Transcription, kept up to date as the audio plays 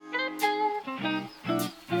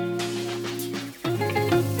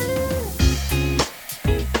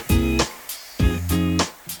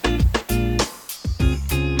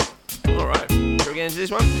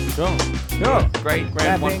Sure. Great,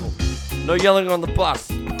 grand, Clapping. wonderful. No yelling on the bus.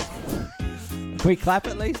 Can we clap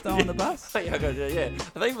at least on the bus? Yeah.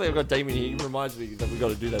 Thankfully, I've got Damien here. He reminds me that we've got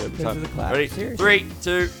to do that every Because time. of the clap. Ready? Seriously. 3,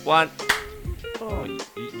 2, 1. Oh,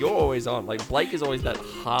 you're always on. Like, Blake is always that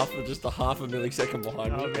just a half a millisecond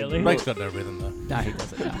behind me. Oh, really? Blake's got no rhythm though. No, he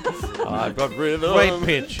doesn't. No. I've got rhythm. Great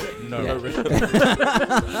pitch. No Yeah. rhythm. He's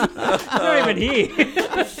not even here.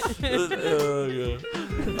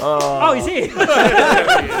 Oh, he's here.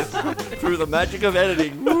 Through the magic of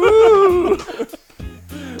editing. Woo!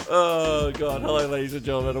 Oh, God. Hello, ladies and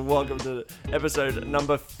gentlemen, and welcome to episode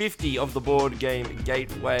number 50 of the Board Game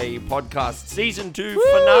Gateway podcast, season 2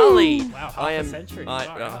 finale. Wow, half a century.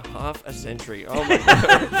 Half a century. Oh, my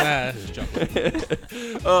God. Nah, just joking.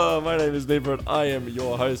 Oh, my name is Nibra. I am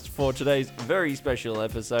your host for today's very special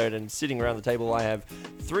episode. And sitting around the table, I have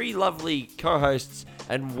 3 lovely co-hosts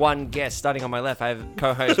and 1 guest. Starting on my left, I have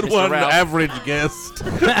co-host Mr. One Ralph. average guest.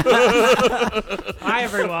 Hi,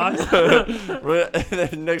 everyone.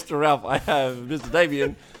 Next to Ralph, I have Mr.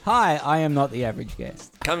 Damien. Hi, I am not the average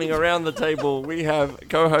guest. Coming around the table, we have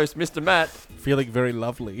co-host Mr. Matt. Feeling very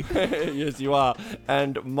lovely. Yes, you are.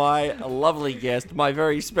 And my lovely guest, my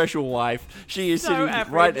very special wife. She is So sitting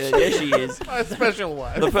average. right there. Yes, she is. My special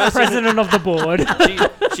one. The person. President of the board.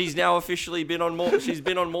 She's now officially been on more. She's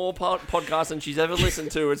been on more podcasts than she's ever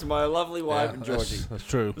listened to. It's my lovely wife, Georgie. That's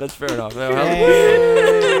true. That's fair enough.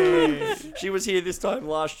 Yay. She was here this time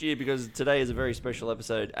last year because today is a very special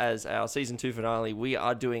episode. As our season 2 finale, we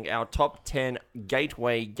are doing our top 10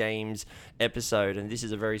 Gateway games episode, and this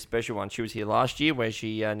is a very special one. She was here last year where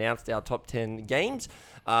she announced our top 10 games,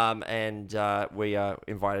 and we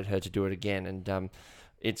invited her to do it again, and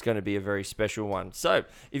it's going to be a very special one. So,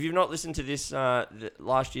 if you've not listened to this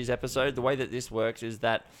last year's episode, the way that this works is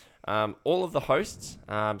that all of the hosts,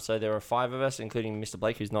 so there are 5 of us, including Mr.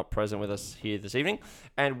 Blake, who's not present with us here this evening,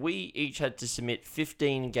 and we each had to submit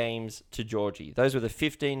 15 games to Georgie. Those were the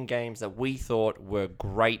 15 games that we thought were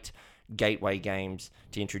great Gateway games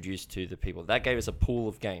to introduce to the people. That gave us a pool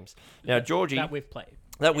of games. Now, Georgie... That we've played.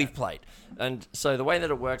 We've played. And so the way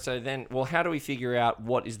that it works, so then, well, how do we figure out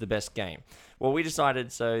what is the best game? Well, we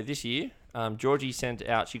decided, so this year, Georgie sent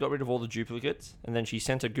out, she got rid of all the duplicates, and then she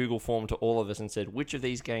sent a Google form to all of us and said, which of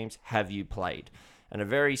these games have you played? And a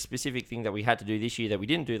very specific thing that we had to do this year that we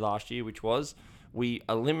didn't do last year, which was we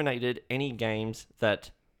eliminated any games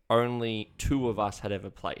that only 2 of us had ever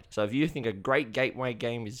played. So if you think a great Gateway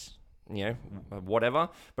game is, whatever,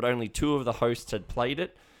 but only 2 of the hosts had played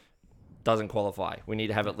it, doesn't qualify. We need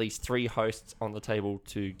to have at least 3 hosts on the table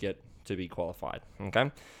to get to be qualified.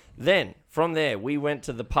 Okay. Then from there, we went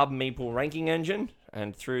to the Pub Meeple ranking engine,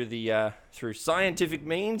 and through scientific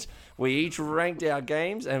means, we each ranked our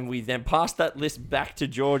games, and we then passed that list back to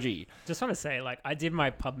Georgie. Just want to say, I did my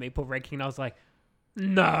Pub Maple ranking, and I was like,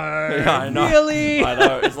 no. Yeah, I know. Really? I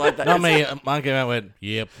know. It's like that. Not me. Mine came out and went,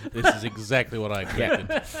 yep, this is exactly what I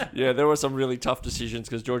expected. Yeah, there were some really tough decisions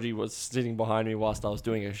because Georgie was sitting behind me whilst I was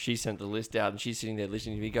doing it. She sent the list out, and she's sitting there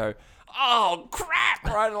listening to me go, oh, crap,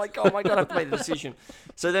 right? Like, oh, my God, I have to make the decision.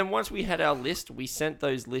 So then once we had our list, we sent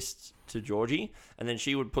those lists to Georgie, and then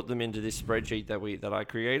she would put them into this spreadsheet that I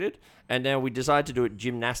created, and now we decided to do it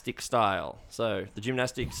gymnastic style. So the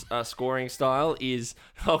gymnastics scoring style is,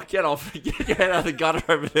 oh, get off, get your head out of the gutter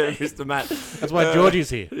over there, Mr. Matt. That's why Georgie's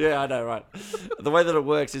here. Yeah, I know, right. The way that it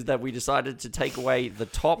works is that we decided to take away the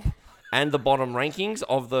top and the bottom rankings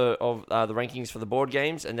of the rankings for the board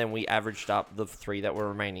games, and then we averaged up the 3 that were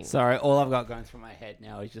remaining. Sorry, all I've got going through my head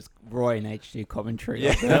now is just Roy and HG commentary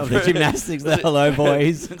Yeah. of the gymnastics, the hello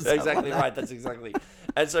boys. and stuff Exactly like that. right. That's exactly.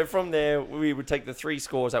 And so from there, we would take the 3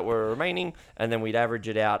 scores that were remaining, and then we'd average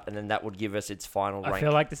it out, and then that would give us its final rank. I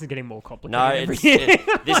feel like this is getting more complicated. No, every year.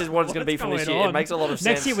 this is what it's going to be from this What's year. going It on? makes a lot of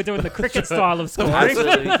sense. Next year, we're doing the cricket style of scoring.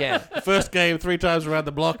 Absolutely, we can. First game 3 times around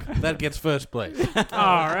the block, that gets first place.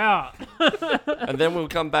 All right. And then we'll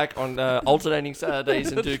come back on alternating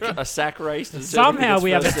Saturdays and do a sack race. To Somehow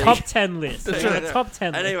we have a first top seed. 10 list. We have a top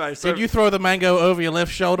 10 list. Anyway, so Did you throw the mango over your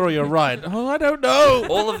left shoulder or your right? Oh, I don't know.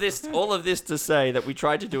 all of this to say that we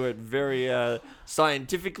tried to do it very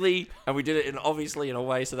scientifically, and we did it obviously in a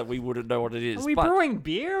way so that we wouldn't know what it is. Are we but brewing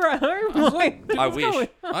beer at home? I wish.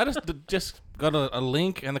 I just got a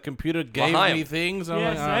link and the computer gave L'chaim. me things. I'm Yeah,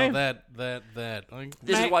 like, same. that This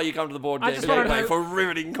is Mate, why you come to the board I game just wanna gateway know- for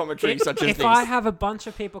riveting commentary such as If this. I have a bunch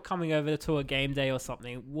of people coming over to a game day or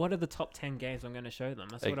something, what are the top 10 games I'm going to show them?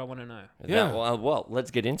 That's what I want to know. Yeah. Well,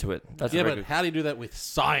 let's get into it. That's Yeah, very but good. how do you do that with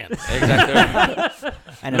science? Exactly.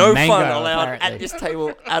 And a No mango, fun allowed apparently. at this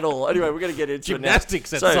table at all. Anyway, we're going to get into it now.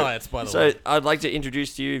 Gymnastics at science, by the way. So I'd like to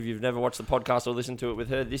introduce to you, if you've never watched the podcast or listened to it with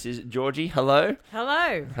her, this is Georgie. Hello.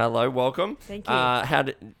 Hello. Hello, welcome. Thank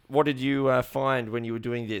you. What did you find when you were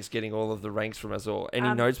doing this, getting all of the ranks from us all?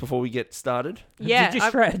 Any notes before we get started? Yeah, Did you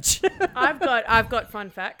stretch? I've got fun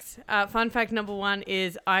facts. Fun fact number 1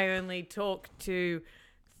 is I only talk to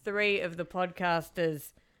 3 of the podcasters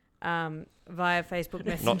via Facebook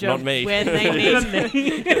Messenger not me. when they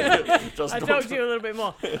need. Just I not- talk to you a little bit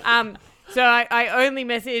more. So I only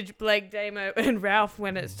message Blake, Damo, and Ralph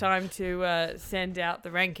when it's time to send out the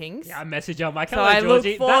rankings. Yeah, I message you. I'm like, So hello, I look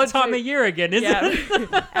Georgie. forward That time to- of year again, isn't it?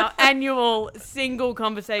 Yeah, our annual single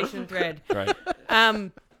conversation thread. Great.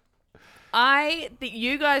 I think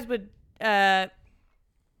you guys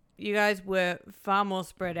were far more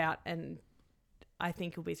spread out, and I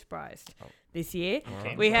think you'll be surprised this year.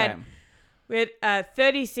 Okay. We had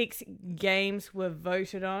 36 games were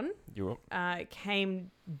voted on. You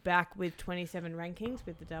Came back with 27 rankings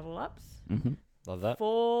with the double ups. Mhm. love that.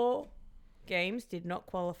 4 games did not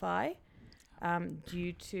qualify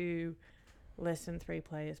due to less than 3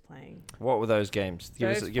 players playing. What were those games? Give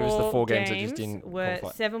us Those the 4 games that games just didn't were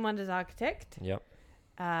qualify. 7 Wonders Architect, Yep.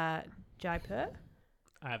 Jaipur.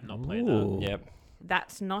 I have not played that. Ooh. Yep.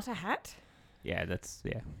 That's Not a Hat, Yeah, that's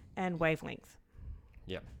and Wavelength.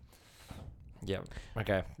 Yep.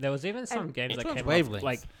 Okay. There was even some games Which that one's came Wavelengths? up,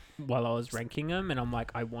 like, while I was ranking them, and I'm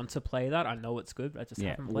like, I want to play that. I know it's good, but I just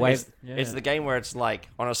Yeah. haven't played it. Yeah. It's the game where it's like,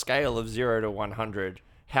 on a scale of 0 to 100,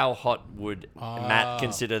 how hot would Matt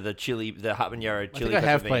consider the habanero chili I pepper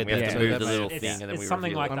have thing? played We have that to too. move That the may- little it's- thing and then it's we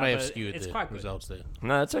something reveal like it. I that, may have but skewed it's the quite good. results there.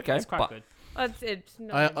 No, that's okay. It's quite But- good. It's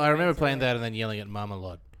not I remember playing that and then yelling at Mum a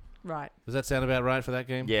lot. Right. Does that sound about right for that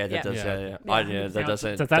game? Yeah, that Yeah. does. Yeah. Yeah. Yeah. That does.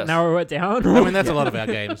 Does that narrow it down? I mean, that's a lot of our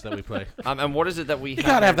games that we play. And what is it that we You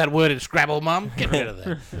can't have that word in Scrabble, Mum. Get rid of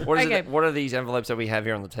that. What is Okay. it? What are these envelopes that we have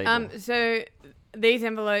here on the table? So these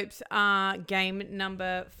envelopes are game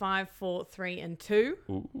number 5, 4, 3, and 2.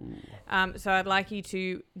 So I'd like you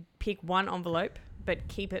to pick one envelope, but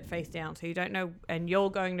keep it face down so you don't know, and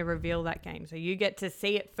you're going to reveal that game. So you get to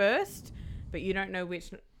see it first, but you don't know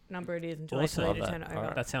which number it is until Awesome. I tell you Love to turn that. it over.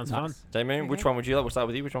 Alright. That sounds Nice. fun. Damien, which Okay. one would you like? We'll start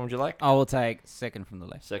with you. Which one would you like? I will take second from the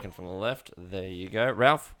left. Second from the left. There you go.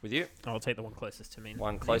 Ralph, with you. I'll take the one closest to me.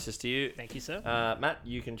 One closest to you. Thank you, sir. Matt,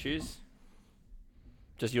 you can choose.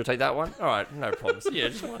 Just you'll take that one? All right, no problems. Yeah,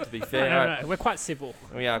 just want to be fair. No, All no, right. no, we're quite civil.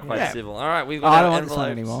 We are quite Yeah. civil. All right, we've Oh, got I our don't want this envelopes.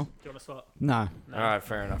 one anymore. Do you want to swap? No. No. All right,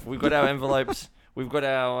 fair enough. We've got our envelopes. We've got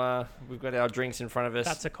our drinks in front of us.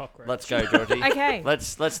 That's a cockroach. Let's go, Georgie. Okay.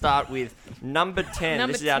 Let's start with number 10.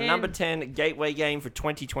 Number This is our 10. number 10 gateway game for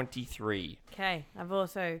 2023. Okay. I've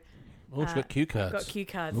also Oh, she's got cue cards. got cue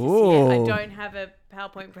cards this year. I Ooh. don't have a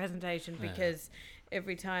PowerPoint presentation because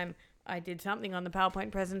every time I did something on the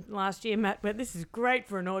PowerPoint present last year, Matt went, "This is great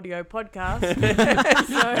for an audio podcast."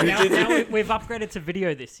 So, now we've upgraded to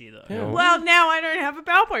video this year, though. Yeah. well, now I don't have a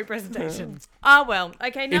PowerPoint presentation. Ah, well.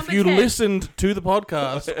 Okay, number If you 10. listened to the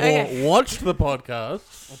podcast Okay. or watched the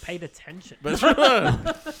podcast, Or paid attention.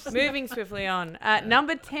 Moving swiftly on.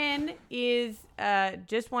 Number 10 is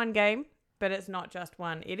just one game, but it's not just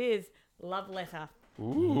one. It is Love Letter.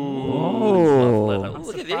 Love letter. I'm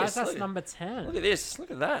Look at surprised this. that's Look, number 10. look at this. Look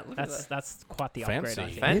at that. Look at That's that. that's quite the Fancy. upgrade, I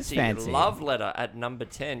think. Fancy. fancy. Love letter at number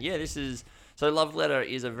 10. Yeah, this is... So Love Letter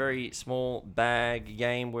is a very small bag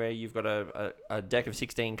game where you've got a deck of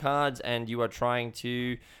 16 cards and you are trying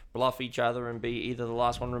to bluff each other and be either the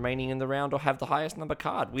last one remaining in the round or have the highest number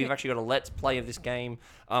card. We've actually got a Let's Play of this game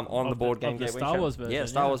on the board game of the gateway Star channel. Wars version, Yeah,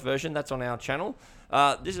 Star yeah. Wars version. That's on our channel.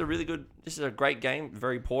 This is a great game,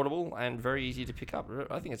 very portable and very easy to pick up.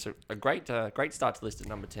 I think it's a great start to list at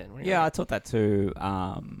number 10. What do you Yeah, I reckon? taught that to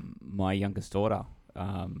my youngest daughter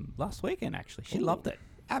last weekend, actually. She loved it.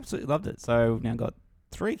 Absolutely loved it. So we've now got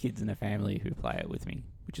 3 kids in the family who play it with me,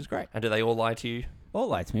 which is great. And do they all lie to you? All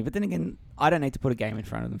lie to me, but then again, I don't need to put a game in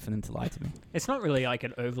front of them for them to lie to me. It's not really like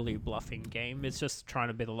an overly bluffing game. It's just trying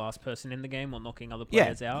to be the last person in the game or knocking other Yeah.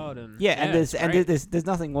 players out. And Yeah, and it's great. there's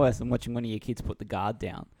nothing worse than watching one of your kids put the guard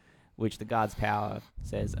down, which the guard's power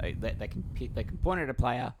says they can point at a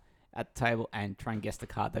player at the table and try and guess the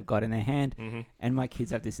card they've got in their hand. Mm-hmm. And my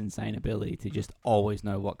kids have this insane ability to just always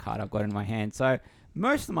know what card I've got in my hand. So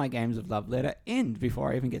most of my games of Love Letter end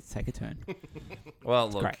before I even get to take a turn. Well,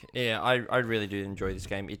 look, great. yeah, I really do enjoy this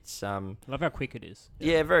game. It's Love how quick it is.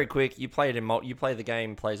 yeah, very quick. You play it in you play the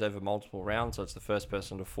game plays over multiple rounds, so it's the first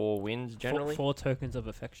person to 4 wins generally. Four tokens of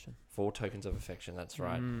affection. 4 tokens of affection. That's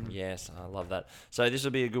right. Mm. Yes, I love that. So this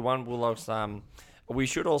will be a good one. We'll also, we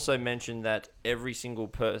should also mention that every single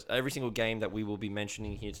game that we will be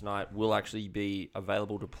mentioning here tonight will actually be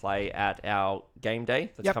available to play at our game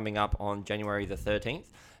day that's coming up on January the 13th.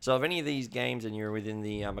 So if any of these games and you're within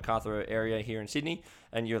the MacArthur area here in Sydney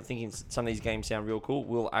and you're thinking some of these games sound real cool,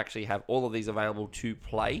 we'll actually have all of these available to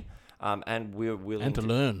play. And we're willing And to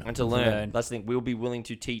learn. And to learn. That's the thing. We'll be willing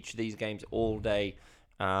to teach these games all day.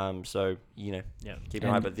 So, keep an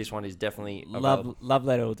eye. But this one is definitely available. Love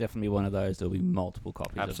Letter will definitely be one of those. There'll be multiple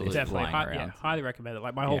copies Absolutely. of this Definitely, flying around. highly recommend it.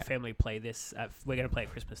 Like my whole family play this. We're gonna play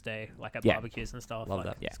it Christmas Day, like at barbecues and stuff. Love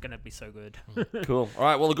like, that. It's gonna be so good. Cool. All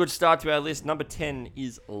right. Well, a good start to our list. Number 10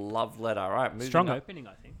 is Love Letter. All right. Strong up. opening,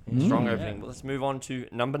 I think. Strong Yeah. opening. Well, let's move on to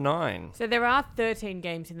number 9. So there are 13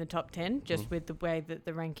 games in the top 10, just with the way that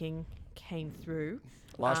the ranking came through.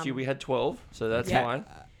 Last year we had 12, so that's Yeah. fine.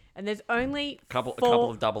 And there's only A couple four-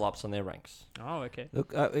 of double ups on their ranks. Oh, okay.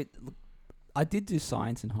 Look, I did do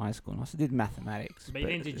science in high school, and I also did mathematics. But you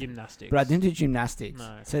didn't do gymnastics. But I didn't do gymnastics.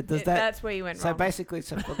 No. So does Yeah, that? that's where you went So wrong. basically,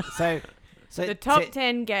 so The top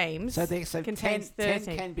 10 games So 10 contains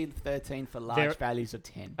 13. can be 13 for large There- values of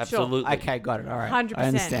 10. Absolutely. Okay, got it. All right. 100%. I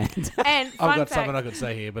understand. And I've fun got fact, something I could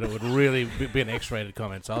say here, but it would really be an X-rated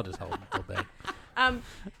comment, so I'll just hold back.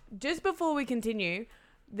 just before we continue,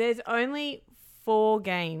 there's only 4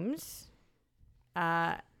 games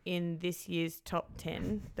in this year's top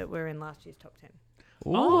 10 that were in last year's top 10.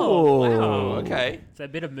 Oh, wow. Oh, okay. It's a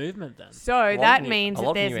bit of movement then. So lot that of new- means a that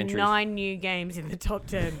lot of new there's entries. 9 new games in the top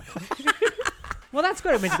 10. Well, that's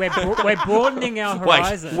good. It means we're broadening our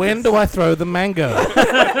horizons. When do I throw the mango?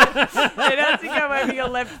 It has to go over your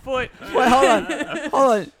left foot. Wait, hold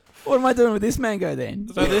on. What am I doing with this mango then?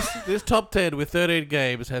 So this top 10 with 13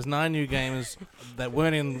 games has 9 new games that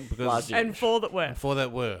weren't in because Last year. And 4 that were. 4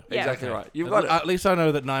 that were. Yeah. Exactly right. You've At, got it. at least I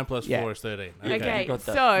know that 9 plus 4 Yeah. is 13. Okay. You got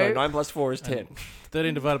that. so- No, 9 plus 4 is 10.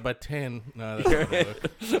 13 divided by 10. No, that doesn't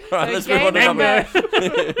work. All right, let's So move on to game number, number-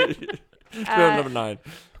 let's go to number 9.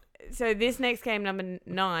 So this next game, number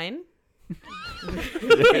 9.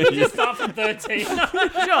 Just start from 13. Sure.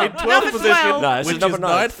 12th Number position. 12. No, this Which is number is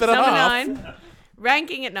 9. 9th and a Number half. 9.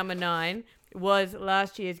 Ranking at number 9 was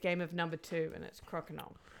last year's game of number 2, and it's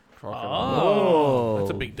Crocodile. Oh,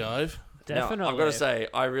 That's a big dive. definitely. Now, I've got to say,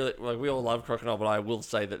 I really we all love Crocodile, but I will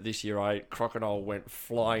say that this year Crocodile went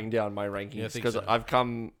flying down my Yeah, I rankings think because so. I've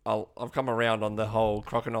come around on the whole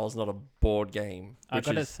Crocodile's not a board game. I've Which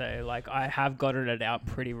got to is, say, like, I have gotten it out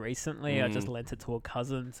pretty recently. I just lent it to a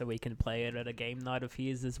cousin so we can play it at a game night of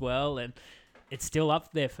his as well, and it's still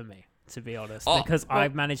up there for me, to be honest, Oh, because well- I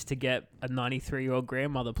managed to get a 93-year-old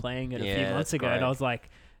grandmother playing it a few Yeah, months that's ago, and great. I was like,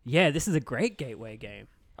 yeah, this is a great gateway game.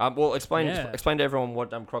 well, explain Yeah. explain to everyone what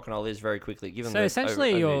Crocodile is very quickly. Give them So the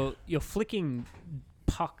essentially, overview. you're flicking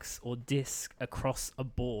pucks or disc across a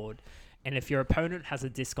board, and if your opponent has a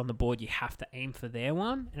disc on the board, you have to aim for their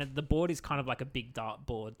one. And the board is kind of like a big dart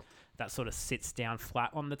board that sort of sits down flat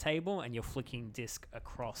on the table, and you're flicking disc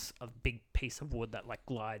across a big piece of wood that like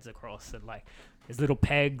glides across, and like there's little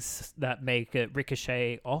pegs that make it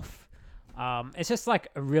ricochet off. It's just like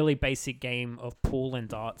a really basic game of pool and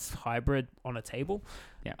darts hybrid on a table.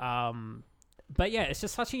 Yeah. But yeah, it's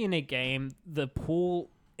just such a unique game. The pool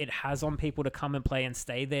it has on people to come and play and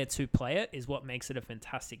stay there to play it is what makes it a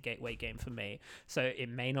fantastic gateway game for me. So it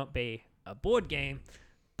may not be a board game,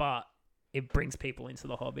 but it brings people into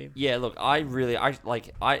the hobby. Yeah, look,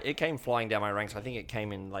 it came flying down my ranks. I think it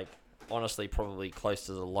came in honestly probably close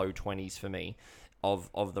to the low 20s for me of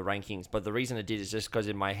the rankings. But the reason it did is just because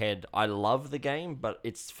in my head I love the game, but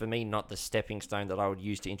it's for me not the stepping stone that I would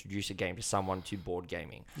use to introduce a game to someone to board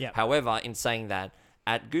gaming. Yeah. However, in saying that,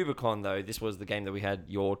 at GubaCon though, this was the game that we had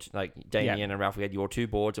Damien and Ralph. We had your 2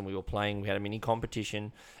 boards and we were playing. We had a mini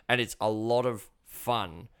competition, and it's a lot of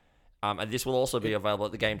fun. And this will also be available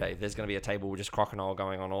at the game day. There's going to be a table with just Crocodile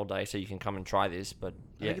going on all day, so you can come and try this. But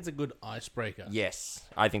I yeah, think it's a good icebreaker. yes,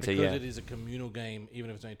 I think Because so. Yeah, it is a communal game, even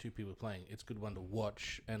if it's only 2 people playing. It's a good one to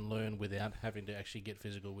watch and learn without having to actually get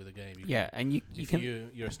physical with a game. Yeah, and you If can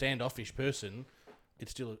you're a standoffish person,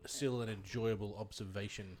 it's still an enjoyable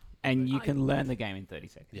observation. and you can learn the game in 30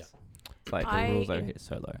 seconds. Yeah. Like the rules over here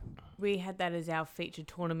so low. We had that as our featured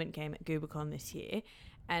tournament game at GubaCon this year,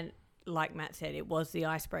 and like Matt said, it was the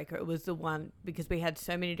icebreaker. It was the one because we had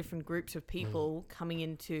so many different groups of people coming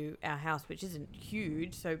into our house, which isn't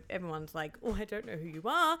huge. So everyone's like, oh, I don't know who you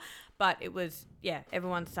are. But it was,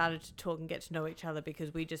 everyone started to talk and get to know each other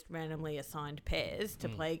because we just randomly assigned pairs to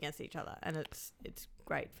play against each other. And it's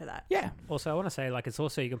great for that. Yeah. Also, I want to say, like, it's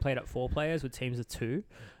also, you can play it at 4 players with teams of 2.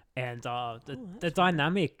 And the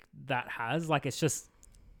dynamic that has, like,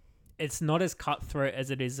 it's not as cutthroat as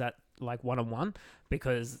it is at, like, 1-on-1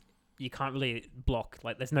 because you can't really block.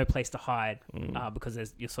 Like, there's no place to hide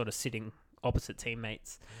because you're sort of sitting opposite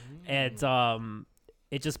teammates. And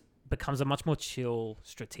it just becomes a much more chill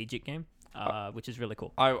strategic game, which is really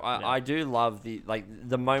cool. I do love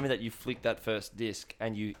the moment that you flick that first disc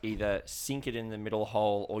and you either sink it in the middle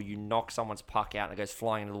hole or you knock someone's puck out and it goes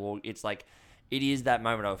flying into the wall. It's like, it is that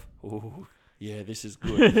moment of, ooh, yeah, this is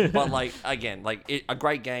good. But like, again, like a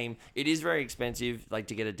great game. It is very expensive, like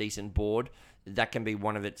to get a decent board. That can be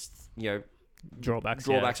one of its, drawbacks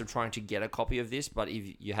of trying to get a copy of this. But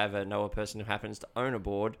if you know a person who happens to own a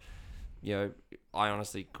board, I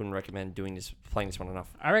honestly couldn't recommend playing this one enough.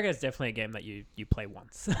 I reckon it's definitely a game that you play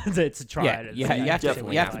once to try it. You have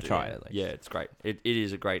to try it. At least. Yeah, it's great. It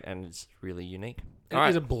is a great and it's really unique. It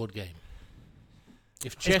is a board game.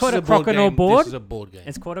 If chess called is a a board Crokinole game, board. this is a board game.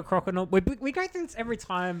 It's called a Crokinole. We go through this every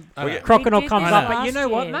time Crokinole Crokinole comes up. But you know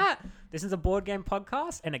what, year. Matt? This is a board game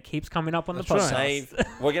podcast, and it keeps coming up on That's the right.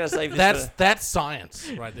 podcast. We're gonna save this. That's science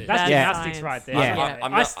right there. That's Yeah. gymnastics Science. right there. Yeah.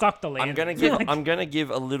 I stuck the land. I'm gonna give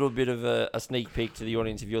a little bit of a sneak peek to the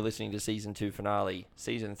audience if you're listening to season 2 finale.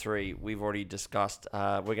 Season 3, we've already discussed.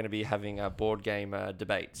 We're gonna be having board game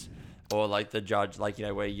debates, or like the judge, like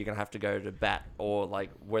where you're gonna have to go to bat, or like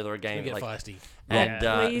whether a It's gonna game get like. feisty. And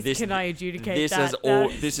Please, can I adjudicate this that?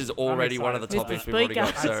 this is already one of the excited. topics Mr. we've already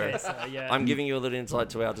got. Speaker. So yeah. I'm giving you a little insight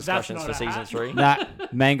to our discussions not for a season hat. 3. Nah,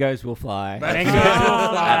 mangoes will fly.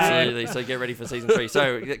 Absolutely. So get ready for season 3.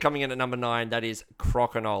 So coming in at number 9, that is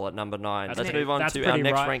Crokinole at number 9. That's Let's pretty- move on that's to our pretty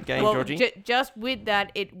next right. ranked game, Well, Georgie. just with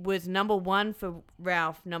that, it was number 1 for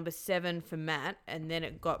Ralph, number 7 for Matt, and then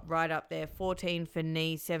it got right up there. 14 for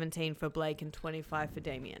Nee, 17 for Blake, and 25 for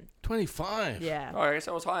Damien. 25. Yeah. Oh, I guess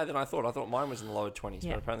that was higher than I thought. I thought mine was in the lower 20s,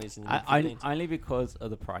 Yeah. but apparently it's in the mid-15s. Only because of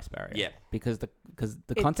the price barrier. Yeah. Because the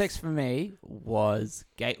It's- context for me was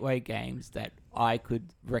gateway games that I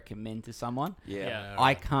could recommend to someone. Yeah.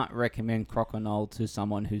 I can't recommend Crokinole to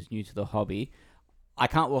someone who's new to the hobby. I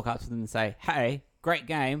can't walk up to them and say, "Hey, great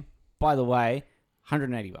game. By the way,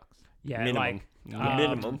 $180." Yeah, Minimum. like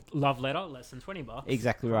Minimum. love letter, less than $20.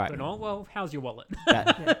 Exactly right. Crokinole, well, how's your wallet?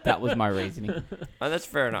 That was my reasoning. Oh, that's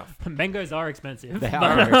fair enough. Mangoes are expensive. They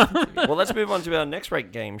are. Well, let's move on to our next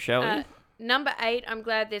ranked game, shall we? Number 8, I'm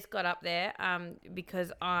glad this got up there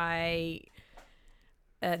because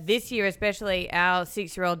this year especially, our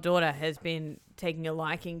 6-year-old daughter has been taking a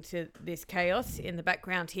liking to this chaos in the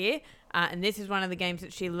background here. And this is one of the games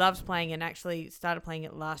that she loves playing and actually started playing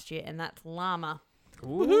it last year, and that's Llama.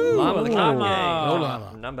 Llama the card Llama. game. No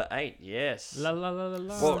Llama. Number 8, yes. La la la la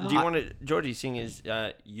la. Well, do you want to, Georgie, seeing as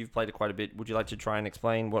you've played it quite a bit, would you like to try and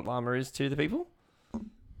explain what Llama is to the people?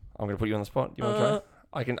 I'm going to put you on the spot. Do you want to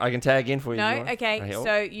try? I can tag in for you. No? if you want. Okay. help.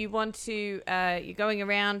 So you want to, you're going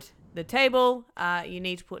around the table. You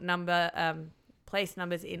need to put place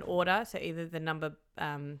numbers in order. So either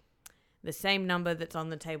the same number that's on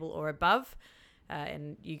the table or above.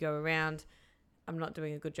 And you go around. I'm not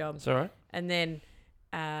doing a good job. It's all right. And then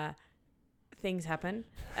things happen.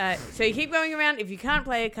 So you keep going around. If you can't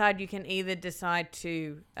play a card, you can either decide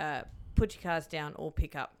to put your cards down or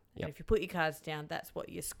pick up. Yep. And if you put your cards down, that's what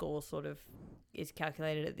your score sort of is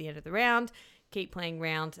calculated at the end of the round. Keep playing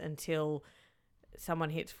rounds until someone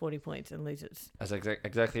hits 40 points and loses. That's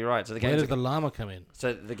exactly right. So the Where game. does the llama come in?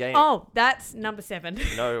 So the game. Oh, that's number 7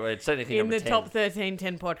 No, it's technically in number the 10. top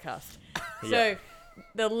 13-10 podcast. Yeah. So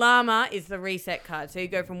the llama is the reset card. So you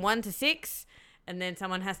go from 1 to 6, and then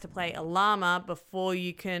someone has to play a llama before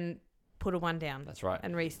you can put a 1 down. That's right.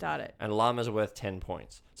 And restart it. And llamas are worth 10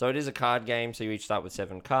 points. So it is a card game, so you each start with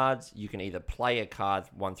 7 cards. You can either play a card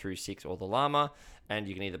 1 through 6 or the llama, and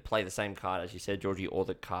you can either play the same card, as you said, Georgie, or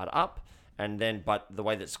the card up. And then, but the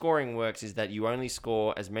way that scoring works is that you only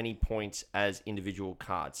score as many points as individual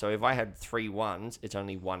cards. So if I had 3 1s, it's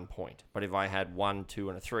only 1 point. But if I had 1, 2,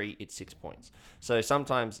 and a 3, it's 6 points. So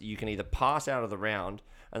sometimes you can either pass out of the round,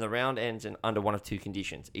 and the round ends under one of 2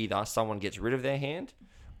 conditions. Either someone gets rid of their hand,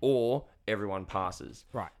 or everyone passes.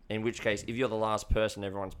 Right. In which case, if you're the last person,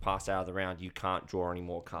 everyone's passed out of the round, you can't draw any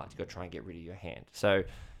more cards. You've got to try and get rid of your hand. So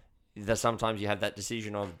sometimes you have that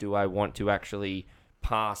decision of, do I want to actually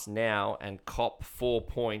pass now and cop 4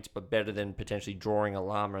 points, but better than potentially drawing a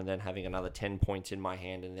llama and then having another 10 points in my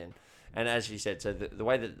hand. And as you said, so the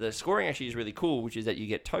way that the scoring actually is really cool, which is that you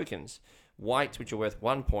get tokens, whites, which are worth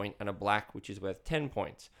 1 point, and a black, which is worth 10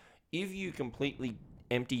 points. If you completely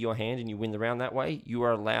empty your hand and you win the round that way, you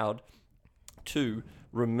are allowed to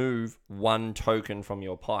remove 1 token from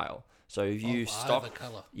your pile. So if you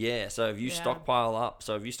stockpile up,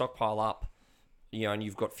 and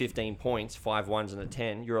you've got 15 points, 5 ones and a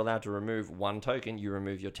 10, you're allowed to remove 1 token. You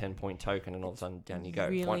remove your 10-point token, and all of a sudden down you go.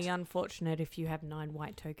 Really unfortunate if you have 9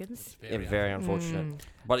 white tokens. Very unfortunate.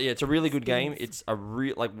 But yeah, it's a really good game. It's a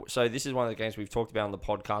so this is one of the games we've talked about on the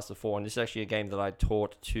podcast before, and this is actually a game that I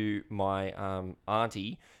taught to my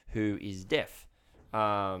auntie who is deaf.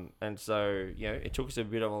 And so, it took us a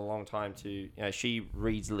bit of a long time to, she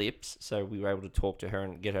reads lips, so we were able to talk to her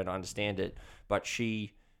and get her to understand it. But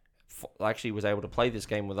she actually was able to play this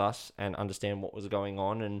game with us and understand what was going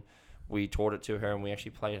on, and we taught it to her, and we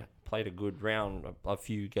actually played a good round, a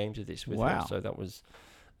few games of this with her. So that was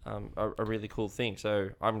a really cool thing. So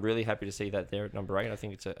I'm really happy to see that they're at number 8. I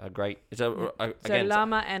think it's a great. So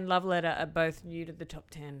Llama and Love Letter are both new to the top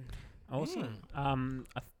 10. Awesome.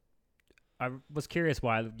 I was curious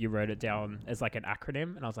why you wrote it down as like an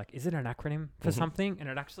acronym, and I was like, is it an acronym for something? And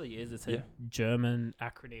it actually is. It's a German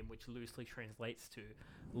acronym which loosely translates to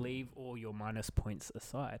leave all your minus points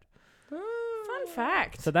aside. Fun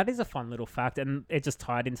fact. So that is a fun little fact, and it just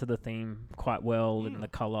tied into the theme quite well in the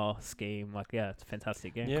color scheme. Like, it's a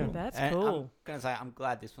fantastic game. Yeah. Cool. That's And cool. I'm going to say, I'm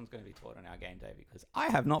glad this one's going to be taught on our game day because I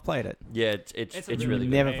have not played it. Yeah, it's a really good.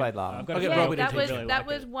 Never played Llama. I've got Okay, a Robbie friend did who too. really that like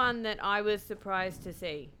was it. one that I was surprised to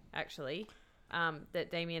see, actually, that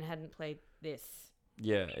Damien hadn't played this.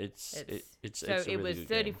 Yeah, it's So it's a it really was good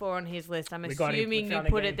 34 on his list. I'm We got him. We assuming you found a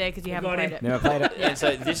put game. it there because you We haven't got played him. it. Never played it. game. And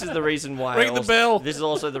so this is the reason why. Ring the bell. This is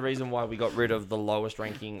also the reason why we got rid of the lowest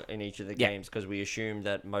ranking in each of the Yeah. games, because we assumed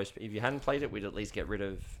that if you hadn't played it, we'd at least get rid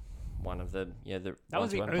of one of the That was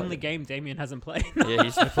ones the who hadn't only played game Damien hasn't played. it. Yeah,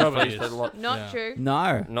 he's probably he's played is. a lot. Not Yeah. true.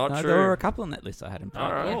 No. Not no, true. There were a couple on that list I hadn't played.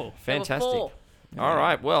 All right, Cool. There were fantastic. 4. All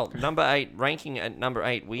right, well, number 8, ranking at number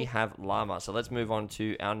 8, we have Llama. So let's move on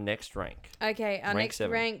to our next rank. Okay, our Rank next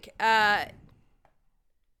 7. rank,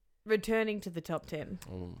 returning to the top 10.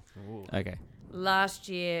 Okay. Last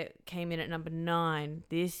year came in at number 9.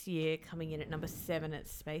 This year coming in at number 7 at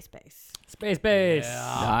Space Base. Space Base.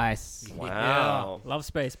 Nice. Wow. Love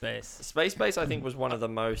Space Base. Space Base, I think, was one of the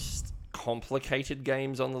most complicated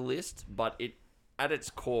games on the list, but at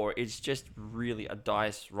its core, it's just really a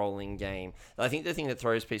dice rolling game. I think the thing that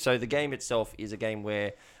throws people... So the game itself is a game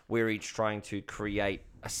where we're each trying to create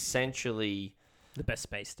essentially The best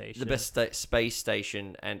space station. the best space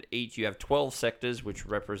station, and each you have 12 sectors which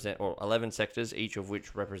represent, or 11 sectors, each of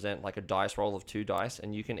which represent like a dice roll of 2 dice,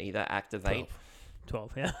 and you can either activate...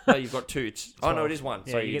 12, yeah. No, you've got 2. Oh, no, it is 1.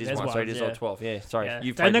 Yeah, Sorry, you it get is those 1. Sorry, it ones, is all yeah. 12. Yeah, sorry. Yeah.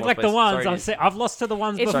 You've Don't played more neglect the space. ones. Sorry, I've lost to the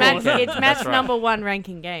ones It's before. Matt's, Okay. it's Matt's right. number 1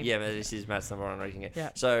 ranking game. Yeah, but this is Matt's number 1 ranking game.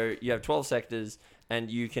 Yeah. So you have 12 sectors,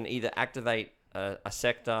 and you can either activate a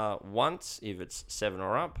sector once if it's 7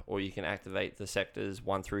 or up, or you can activate the sectors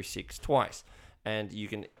 1 through 6 twice. And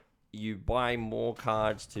you buy more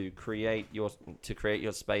cards to create your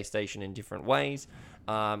space station in different ways.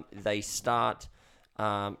 They start.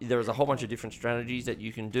 There is a whole bunch of different strategies that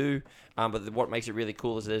you can do, but what makes it really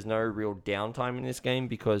cool is there's no real downtime in this game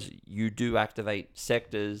because you do activate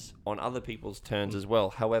sectors on other people's turns as well.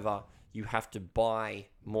 However, you have to buy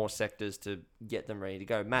more sectors to get them ready to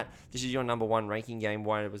go. Matt, this is your number 1 ranking game.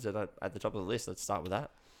 Why was it at the top of the list? Let's start with that.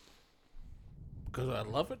 Because I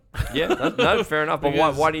love it. Yeah, no, fair enough. But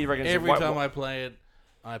Because why do you reckon? Every time I play it,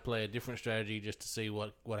 I play a different strategy just to see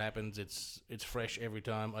what happens. It's fresh every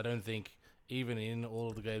time. I don't think even in all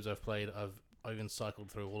of the games I've played, I've even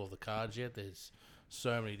cycled through all of the cards yet. There's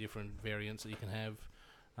so many different variants that you can have.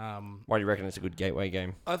 Why do you reckon it's a good gateway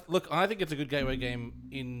game? I think it's a good gateway game.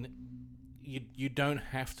 You don't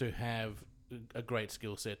have to have a great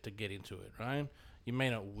skill set to get into it, right? You may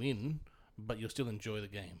not win, but you'll still enjoy the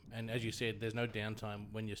game. And as you said, there's no downtime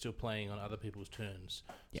when you're still playing on other people's turns.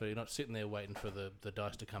 Yep. So you're not sitting there waiting for the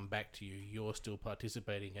dice to come back to you. You're still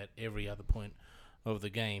participating at every other point of the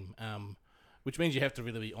game, which means you have to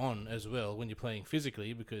really be on as well when you're playing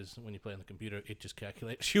physically, because when you play on the computer, it just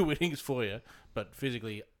calculates your winnings for you. But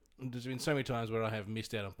physically, there's been so many times where I have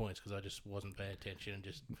missed out on points because I just wasn't paying attention and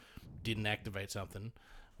just didn't activate something,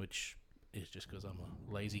 which is just because I'm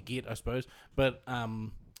a lazy git, I suppose. But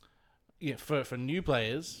yeah, for new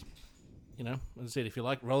players, as I said, if you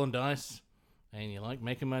like rolling dice and you like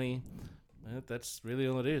making money, that's really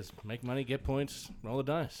all it is. Make money, get points, roll the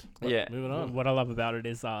dice. Moving on. What I love about it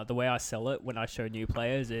is the way I sell it when I show new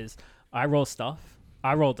players is I roll stuff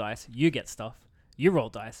I roll dice, you get stuff. You roll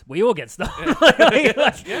dice, we all get stuff.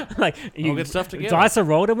 like All get stuff together. dice are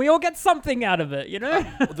rolled, and we all get something out of it. You know.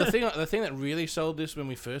 The thing that really sold this when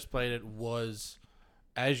we first played it was,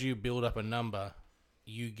 as you build up a number,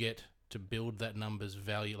 you get to build that number's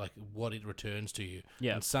value, like what it returns to you.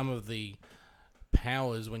 Yeah. And some of the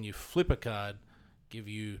powers when you flip a card give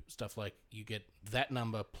you stuff like you get that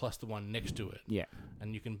number plus the one next to it. Yeah.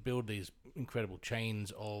 And you can build these incredible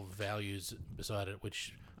chains of values beside it,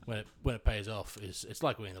 which when it pays off it's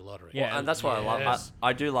like winning the lottery. Yeah. Well, and that's what I Yes. love.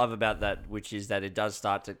 I do love about that, which is that it does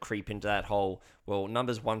start to creep into that whole, well,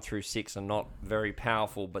 numbers 1 through 6 are not very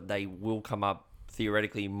powerful, but they will come up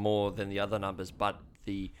theoretically more than the other numbers. But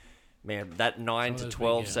that 9 to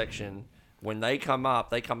 12 section, when they come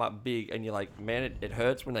up big, and you're like, man, it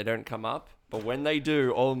hurts when they don't come up. But when they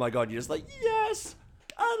do, oh my God, you're just like, yes,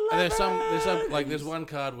 I love And it. there's some like there's one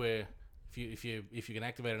card where if you can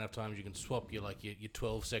activate enough times, you can swap your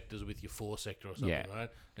 12 sectors with your 4 sector or something, Yeah. right?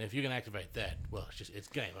 And if you can activate that, well, it's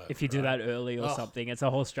game over. If you do right? that early or Oh. something, it's a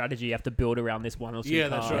whole strategy. You have to build around this one or two Yeah,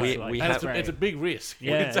 that's cards. right. We And have- it's a big risk.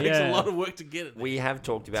 Yeah, It takes yeah. a lot of work to get it. We have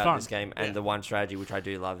talked about fun. this game, and Yeah. the one strategy which I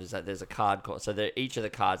do love is that there's a card called. So each of the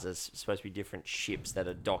cards is supposed to be different ships that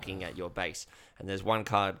are docking at your base, and there's one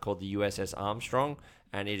card called the USS Armstrong,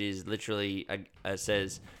 and it is literally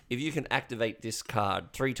says if you can activate this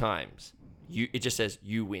card 3 times, it just says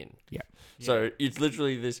you win. Yeah. So it's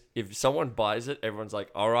literally this. If someone buys it, everyone's like,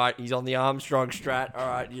 "All right, he's on the Armstrong strat. All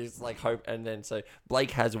right, you just like hope." And then so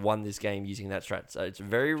Blake has won this game using that strat. So it's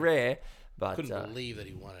very rare, but Couldn't believe that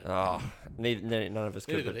he won it. none of us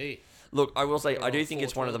Neither could. could he. Look, I will say, I do roll think 4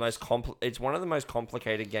 it's one of the times. most it's one of the most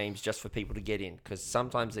complicated games just for people to get in, because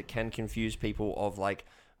sometimes it can confuse people of like,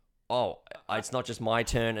 oh, it's not just my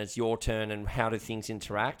turn, it's your turn, and how do things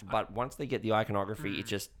interact? But once they get the iconography, it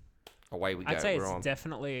just away we go. I'd say We're it's on.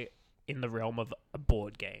 definitely in the realm of a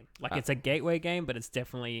board game. Like it's a gateway game, but it's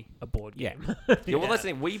definitely a board Yeah. game. Yeah, well, that's the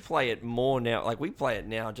thing. We play it more now. Like, we play it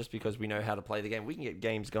now just because we know how to play the game. We can get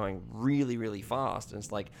games going really, really fast. And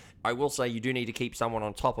it's like, I will say you do need to keep someone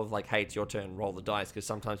on top of, like, hey, it's your turn, roll the dice. Because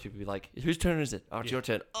sometimes people be like, whose turn is it? Oh, it's your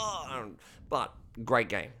turn. Oh, I don't- but great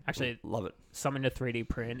game. Actually, love it. Something to 3D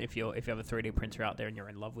print. If you have a 3D printer out there and you're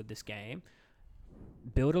in love with this game,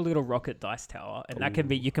 build a little rocket dice tower, and that can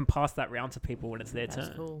be you can pass that round to people when it's their That's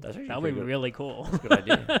turn. cool. That's actually That'll be pretty good. really cool. Good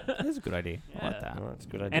idea. That's a good idea. I like Yeah. that. Oh, that's a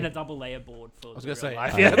good idea. And a double layer board for I was real gonna say,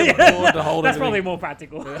 life. yeah, Yeah. board to hold That's everything. probably more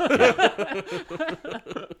practical.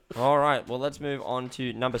 All right, well, let's move on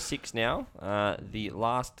to number 6 now. The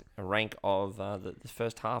last rank of the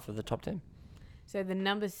first half of the top 10. So the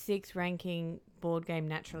number 6 ranking board game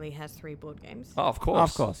naturally has 3 board games. Oh, of Oh, course.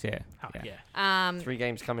 of course, yeah. Oh, yeah. yeah. 3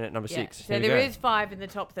 games coming at number Yeah. 6. So Here we there go. is 5 in the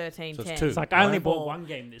top 13. So it's 10. 2. It's like I only Right. bought one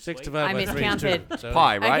game this 6 week. divided I by 3 is 2. miscounted. So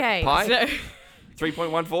Pi, right? Okay, Pi? so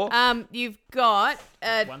 3.14? you've got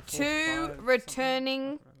 1, 4, 2 5,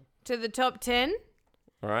 returning to the top 10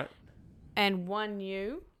 All right. and 1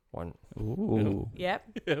 new. 1. Ooh.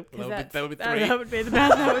 Yep. that would be 3. That would be the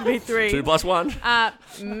math. That would be 3. 2 plus 1.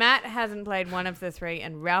 Matt hasn't played one of the 3,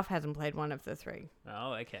 and Ralph hasn't played one of the 3.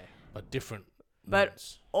 Oh, okay. But different. But-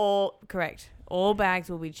 modes. All correct. All bags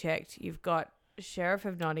will be checked. You've got Sheriff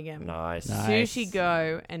of Nottingham, Nice. Nice. Sushi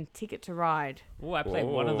Go, and Ticket to Ride. Oh, I played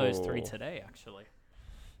one of those 3 Oh. today, actually.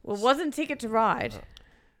 Well, it wasn't Ticket to Ride Oh.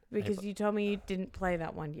 because you told me you didn't play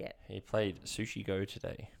that one yet. He played Sushi Go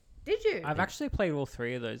today. Did you? I've actually played all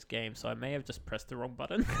 3 of those games, so I may have just pressed the wrong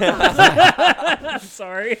button.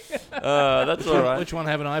 Sorry. That's all right. Which one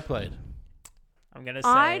haven't I played? I'm gonna say.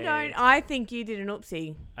 I think you did an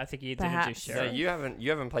oopsie. I think you didn't do Perhaps. No, Sheriff. you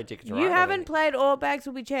haven't played Ticket to Ride. You I haven't think. played All Bags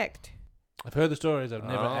Will Be Checked. I've heard the stories. I've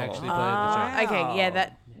never Oh. actually played the show. Okay, yeah,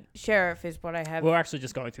 that Sheriff is what I have. We're actually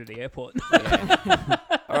just going through the airport.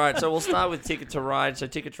 All right, so we'll start with Ticket to Ride. So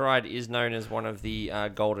Ticket to Ride is known as one of the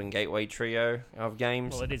Golden Gateway trio of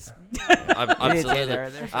games. Well, it is. Absolutely. they're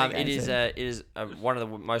free It games, is one of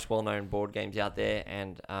the most well-known board games out there,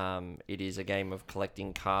 and it is a game of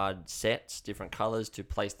collecting card sets, different colors, to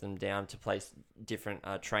place them down, to place different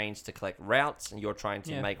trains to collect routes, and you're trying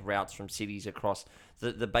to Yeah. make routes from cities across.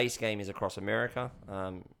 The base game is across America,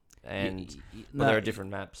 and well, there are different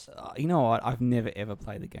maps. You know what? I've never ever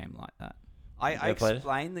played the game like that. I Never played it?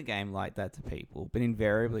 explain the game like that to people, but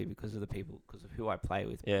invariably because of who I play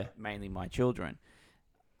with, Yeah. mainly my children.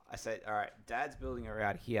 I said, all right, Dad's building a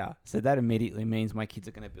route here, so that immediately means my kids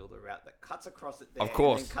are going to build a route that cuts across it there, Of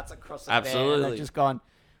course. and then cuts across it Absolutely. there. And I've just gone,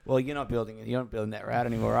 well, you're not building that route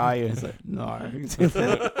anymore, are you? It's like, no.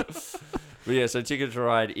 But yeah, so Ticket to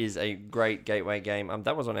Ride is a great gateway game.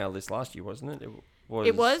 That was on our list last year, wasn't it?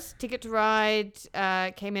 It was Ticket to Ride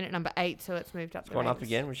came in at number 8, so it's moved up. It's gone up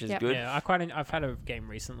again, which is good. Yeah, I've had a game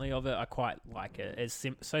recently of it. I quite like it. It's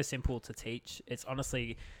so simple to teach. It's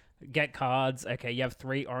honestly get cards. Okay, you have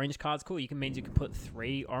 3 orange cards. Cool. You can put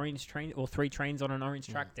 3 orange train or 3 trains on an orange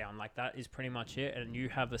track down. Like that is pretty much it. And you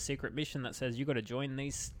have a secret mission that says you got to join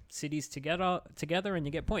these cities together, and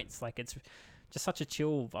you get points. Like it's just such a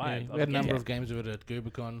chill vibe. Yeah, we had a number of games of it at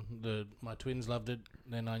GubaCon. My twins loved it.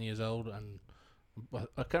 They're 9 years old, and I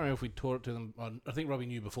can't remember if we taught it to them. I think Robbie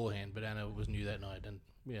knew beforehand, but Anna was new that night, and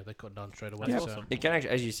yeah, they got done straight away. That's So. awesome. It can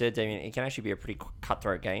actually, as you said, Damien, it can actually be a pretty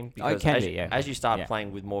cutthroat game because can as, be, yeah. as you start Yeah.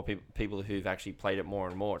 playing with more people who've actually played it more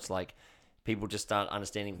and more, it's like people just start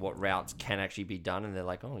understanding what routes can actually be done, and they're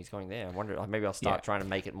like, "Oh, he's going there. I wonder. Maybe I'll start Yeah. trying to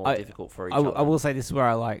make it more difficult for each I other." will say this is where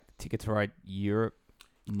I like Ticket to Ride Europe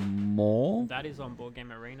more. That is on Board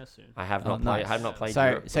Game Arena soon. I have Oh, not played. nice. I have not played. So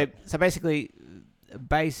Europe, so basically,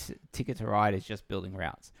 base Ticket to Ride is just building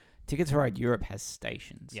routes. Ticket to Ride Europe has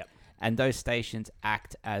stations. Yep. And those stations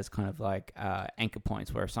act as kind of like anchor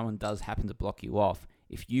points where if someone does happen to block you off,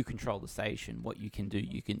 if you control the station, what you can do,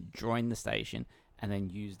 you can join the station and then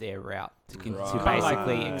use their route to, to Right.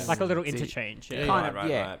 basically... It's like a little to- interchange. Yeah, Yeah. kind right, of,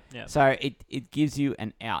 yeah. right. Yeah. So it gives you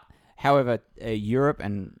an out. However, Europe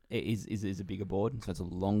and is a bigger board, so it's a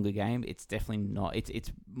longer game. It's definitely not.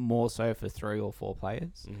 It's more so for 3 or 4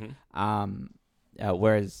 players.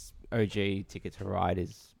 Whereas OG Ticket to Ride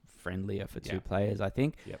is friendlier for 2 players, I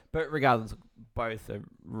think. Yep. But regardless, both are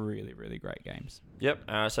really, really great games. Yep.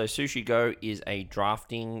 So Sushi Go is a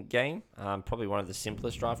drafting game. Probably one of the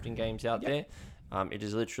simplest drafting games out there. It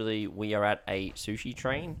is literally we are at a sushi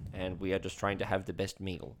train and we are just trying to have the best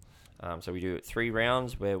meal. So we do 3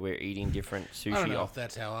 rounds where we're eating different sushi. I don't know off. if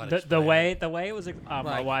that's how I'd The explain it. way it was, my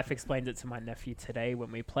Like- wife explained it to my nephew today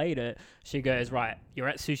when we played it. She goes, right, you're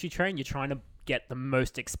at Sushi Train, you're trying to get the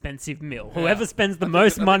most expensive meal. Whoever spends the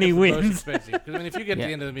most money wins. Because if you get to Yeah.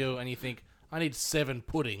 the end of the meal and you think, I need 7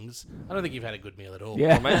 puddings, I don't think you've had a good meal at all.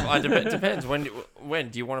 Yeah. Well, maybe, it depends. When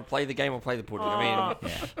do you want to play the game or play the pudding? I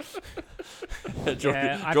mean, Georgie,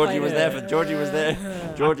 I Georgie played was it. there. Georgie was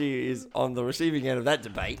there. Georgie is on the receiving end of that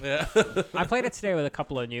debate. Yeah. I played it today with a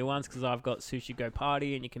couple of new ones because I've got Sushi Go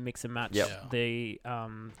Party and you can mix and match Yep. the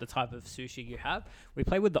type of sushi you have. We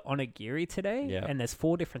played with the onigiri today, Yeah. and there's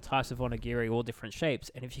 4 different types of onigiri, all different shapes.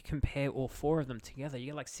 And if you compare all 4 of them together, you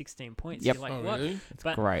get like 16 points. Yep. You're like, Oh, what? really?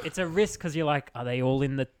 But great. it's a risk because you're like, are they all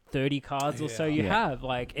in the 30 cards or so you Yeah. have?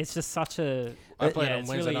 Like, it's just such a. I played yeah, on it's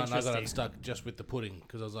Wednesday really night and I got interesting. unstuck just with the pudding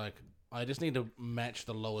because I was like, I just need to match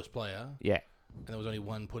the lowest player. Yeah. And there was only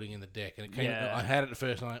 1 pudding in the deck. And it came. Yeah. I had it at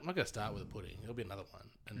first and I'm like, I'm not going to start with a pudding. There'll be another one.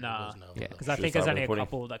 And Nah. there was no Yeah. other. Because I Should've think there's started only with a pudding.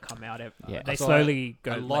 couple that come out. Yeah. They So slowly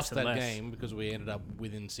go I less lost and that less. game because we ended up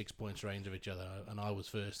within 6 points range of each other, and I was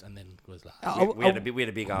first, and then was last. We had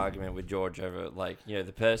a big argument with George over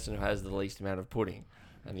the person who has the least amount of pudding.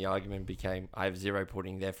 And the argument became, I have 0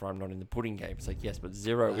 pudding, therefore I'm not in the pudding game. It's like, yes, but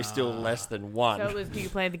 0 is still less than 1. So it was, do you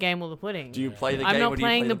play the game or the pudding? Do you play the I'm game not or do you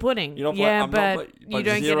playing play the pudding. You're not Yeah, play, I'm but not you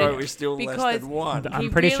don't get 0 it is still less because than 1. I'm He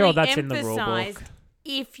pretty sure really that's in the rule book. emphasised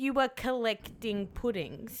if you were collecting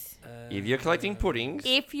puddings. If you're collecting puddings,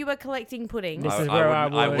 If you were collecting puddings. This is where I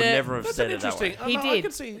I would would- never have That's said an it that way. interesting. He I did.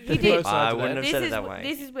 can see He did. both sides I of wouldn't that. have said it that way.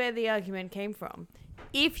 This is where the argument came from.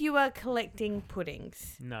 If you are collecting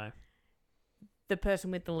puddings, No. the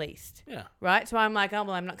person with the least, Yeah. right? So I'm like, oh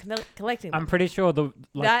well, I'm not collecting them. I'm pretty sure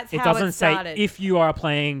That's it how it doesn't say started. if you are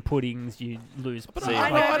playing puddings, you lose. But See, I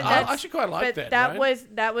like- actually quite like but that. that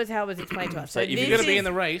right? was how it was explained to us. So So if you're this If you're going to be is- in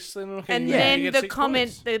the race, then okay, and you then get the 6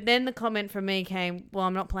 comment, points. then the comment from me came, well,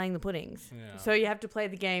 I'm not playing the puddings. Yeah. So you have to play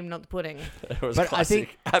the game, not the pudding. It was But I classic.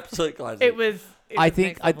 think- Absolute classic. It was. I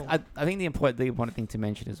think I think the important thing to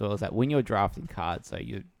mention as well is that when you're drafting cards, so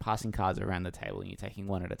you're passing cards around the table and you're taking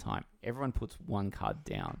one at a time. Everyone puts one card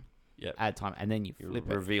down Yep. at a time, and then you You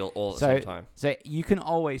flip it. reveal all at the So, same time. so you can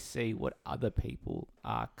always see what other people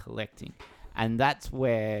are collecting, and that's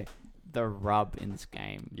where the rub in this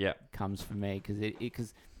game Yeah. comes for me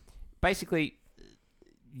because basically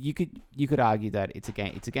you could argue that it's a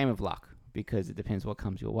game of luck because it depends what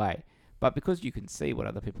comes your way, but because you can see what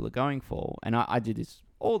other people are going for, and I do this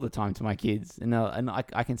all the time to my kids, and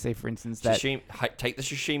I can see, for instance, that Take the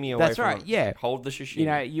sashimi away That's from right, them. yeah. Hold the sashimi. you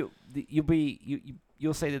know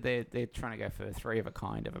you'll see that they're trying to go for 3 of a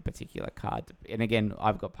kind of a particular card, and again,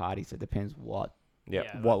 I've got parties, so it depends what Yep.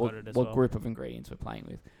 Yeah, I've what got it as what well. group of ingredients we're playing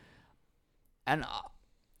with. And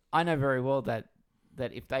I know very well that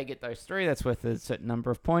if they get those 3, that's worth a certain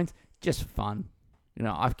number of points, just for fun. You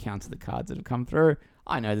know, I've counted the cards that have come through.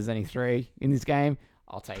 I know there's only 3 in this game.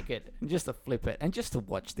 I'll take it. And just to flip it and just to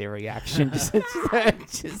watch their reaction.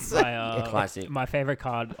 Classic. My favorite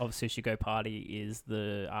card of Sushi Go Party is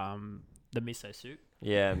the miso soup.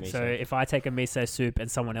 Yeah, me So too. if I take a miso soup and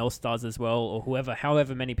someone else does as well, or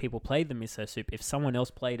however many people played the miso soup, if someone else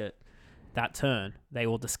played it that turn, they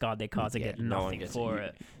will discard their cards and Yeah, get no one nothing gets for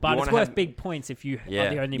it. it. But it's wanna worth have- big points if you Yeah. are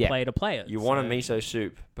the only Yeah. player to play it. You want a so miso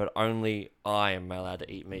soup, but only I am allowed to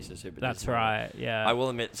eat miso soup. At That's this moment. right. Yeah. I will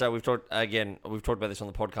admit. So we've talked about this on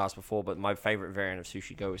the podcast before, but my favorite variant of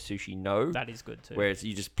Sushi Go is Sushi No, That is good too. where it's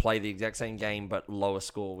you just play the exact same game but lower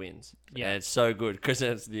score wins. Yeah. And it's so good because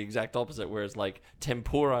it's the exact opposite. Whereas like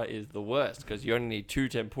tempura is the worst because you only need 2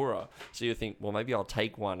 tempura. So you think, well, maybe I'll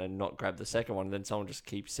take one and not grab the second one. And then someone just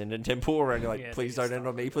keeps sending tempura, and you're like, Yeah, please they don't just end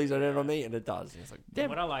on me, please don't end on me, and it does. And it's like,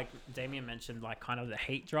 What I like, Damien mentioned like kind of the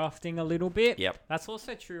hate drafting a little bit. Yep. That's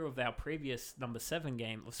also true of our previous number 7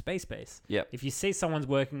 game of Space Base. Yep. If you see someone's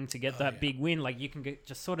working to get that big win, like you can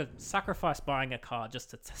just sort of sacrifice buying a card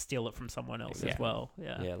just to steal it from someone else as well.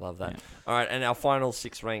 Yeah. Yeah, love that. All right, and our final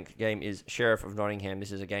 6th ranked game is Sheriff of Nottingham.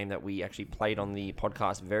 This is a game that we actually played on the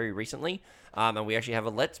podcast very recently, and we actually have a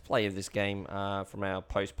Let's Play of this game from our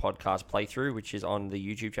post-podcast playthrough, which is on the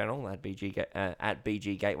YouTube channel at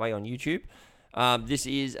BG Gateway on YouTube. This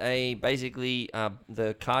is basically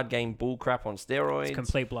the card game bullcrap on steroids. It's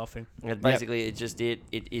complete bluffing. And basically, it's just it.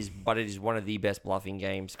 It is one of the best bluffing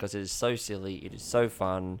games because it is so silly. It is so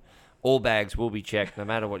fun. All bags will be checked, no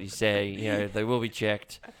matter what you say. You know, they will be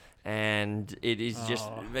checked, and it is just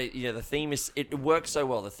the theme is it works so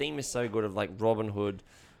well. The theme is so good of like Robin Hood,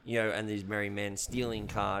 and these merry men stealing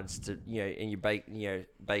cards to and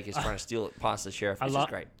Baker's trying to steal it past the sheriff. It's just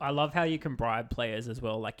great. I love how you can bribe players as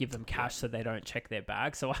well, like give them cash so they don't check their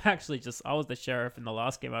bag. So I was the sheriff in the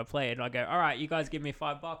last game I played, and I go, all right, you guys give me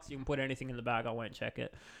 $5, you can put anything in the bag, I won't check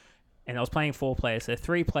it. And I was playing 4 players, so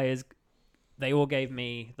 3 players, they all gave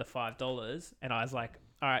me the $5, and I was like,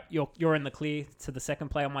 all right, you're in the clear. To the second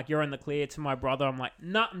player, I'm like, you're in the clear. To my brother, I'm like,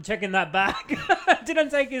 nah, I'm checking that bag.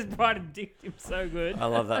 Didn't take his bribe and dicked him so good. I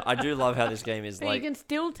love that. I do love how this game is But like. you can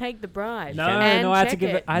still take the bribe. No, and I had to check give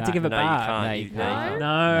it. I had to give it No, back. you can't. No, You you can't. can't.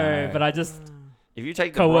 No, No. but I just If you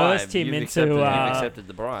take the coerced bribe, him you've into, accepted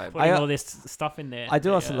the bribe. putting I- all this stuff in there. I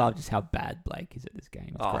do also Yeah. love just how bad Blake is at this game.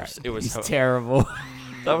 It's Oh, great. it was He's so- terrible.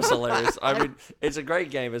 That was hilarious. I mean, it's a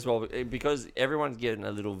great game as well because everyone's getting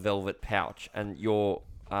a little velvet pouch, and your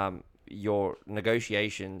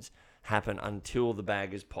negotiations happen until the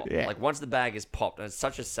bag is popped. Yeah. Like once the bag is popped, and it's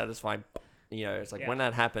such a satisfying. It's like when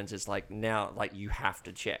that happens, it's like now, like you have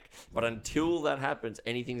to check. But until that happens,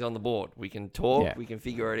 anything's on the board. We can talk. Yeah. We can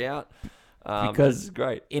figure it out. Because it's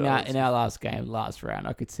great. In Oh, our it's- in our last game, last round,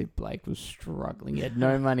 I could see Blake was struggling. He had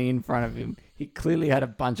no money in front of him. He clearly had a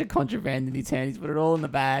bunch of contraband in his hand. He's put it all in the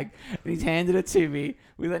bag, and he's handed it to me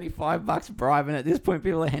with only $5 bribe. And at this point,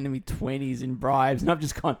 people are handing me 20s in bribes, and I've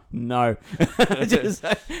just gone no. Just,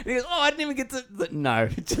 and he goes, "Oh, I didn't even get to no."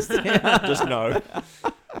 Just just no.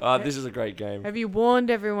 This is a great game. Have you warned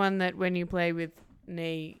everyone that when you play with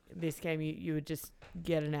Nee this game, you would just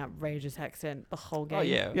get an outrageous accent the whole game? Oh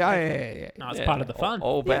yeah. yeah. No, it's Yeah. part of the fun.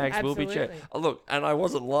 All Yeah, bags will be checked. absolutely. Oh, look, and I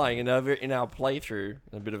wasn't lying. In our playthrough,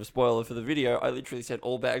 a bit of a spoiler for the video, I literally said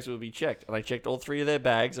all bags will be checked. And I checked all 3 of their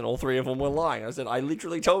bags, and all 3 of them were lying. I said, I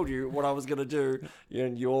literally told you what I was going to do,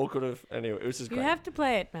 and you all could have. Anyway, it was just You great. have to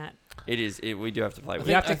play it, Matt. We do have to play with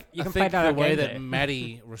You it. have to- you I can think play that the on way game that day.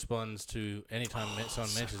 Maddie responds to anytime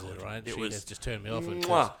someone mentions it, right? It She was- has just turned me off. It 'cause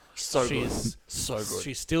Mwah. So good. she's So good.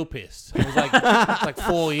 She's still pissed. It was like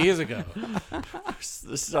 4 years ago. This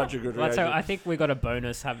is such a good Well, so reaction. I think we got a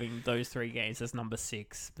bonus having those 3 games as number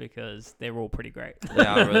 6 because they're all pretty great. They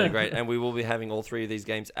are really great, and we will be having all 3 of these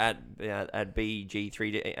games at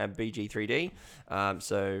BG3D. BG3D.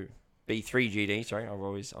 So B3GD. Sorry, I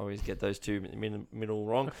always get those 2 middle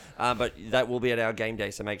wrong. But that will be at our game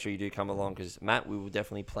day, so make sure you do come along because Matt, we will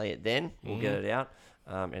definitely play it then. We'll get it out.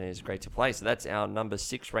 And it is great to play. So that's our number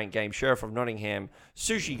 6 ranked game, Sheriff of Nottingham,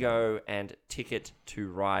 Sushi Go, and Ticket to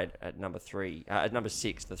Ride at number 3. At number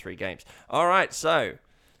 6, the 3 games. All right, so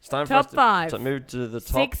it's time Top for us 5. to move to the top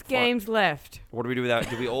 6 5. games left. What do we do with that?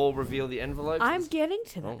 Do we all reveal the envelopes? I'm getting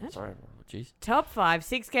to Oh, that. sorry. Oh, jeez. Top 5,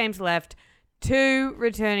 6 games left. 2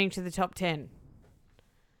 returning to the top 10.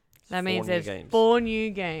 That 4 means new there's games. 4 new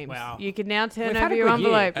games. Wow. You can now turn We've had over a your good year.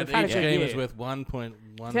 envelope. And We've had a each good game year. is worth 1.15.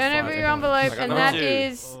 Turn over your I envelope, got and number that 2.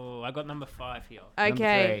 is Oh, I got number 5 here.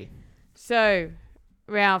 okay. So,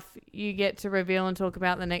 Ralph, you get to reveal and talk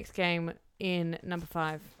about the next game in number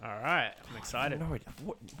 5. All right, I'm excited. No,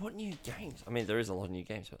 what new games? I mean, there is a lot of new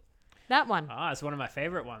games, but That one. It's one of my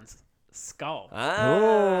favorite ones. Skull.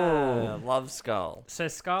 love Skull. So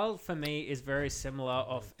Skull for me is very similar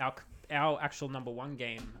of our actual number one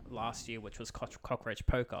game last year, which was Cockroach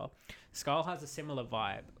Poker, Skull has a similar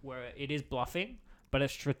vibe where it is bluffing, but a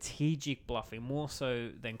strategic bluffing, more so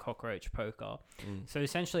than Cockroach Poker. So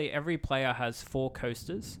essentially, every player has 4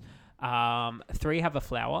 coasters. 3 have a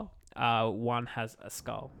flower. 1 has a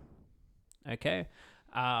skull. Okay?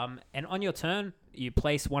 And on your turn, you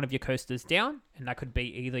place one of your coasters down, and that could be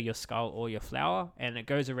either your skull or your flower, and it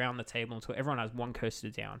goes around the table until everyone has 1 coaster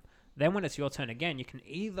down. Then when it's your turn again, you can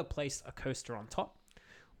either place a coaster on top,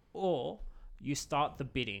 or you start the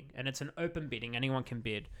bidding, and it's an open bidding. Anyone can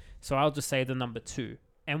bid. So I'll just say the number 2.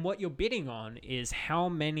 And what you're bidding on is how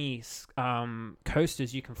many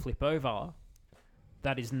coasters you can flip over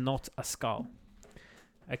that is not a skull.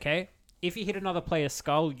 Okay? If you hit another player's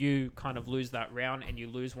skull, you kind of lose that round and you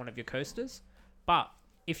lose one of your coasters. But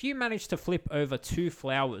if you manage to flip over 2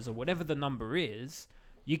 flowers or whatever the number is,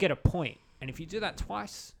 you get a point. And if you do that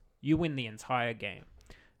twice, you win the entire game.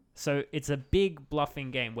 So it's a big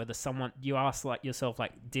bluffing game. Whether you ask like yourself,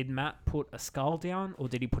 like, did Matt put a skull down or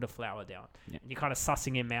did he put a flower down? Yeah. And you're kind of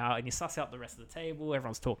sussing him out, and you suss out the rest of the table.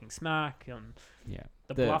 Everyone's talking smack, and Yeah.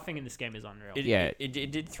 the bluffing in this game is unreal. It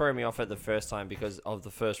did throw me off at the first time because of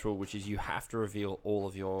the first rule, which is you have to reveal all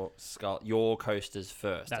of your coasters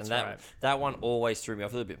first. That's and right. That one always threw me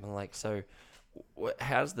off a little bit. I'm like, so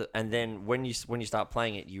how's the? And then when you start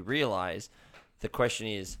playing it, you realize the question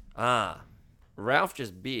is, Ralph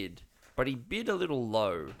just bid, but he bid a little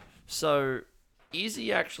low. So is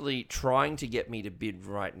he actually trying to get me to bid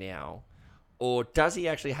right now? Or does he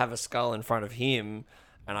actually have a skull in front of him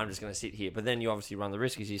and I'm just going to sit here? But then you obviously run the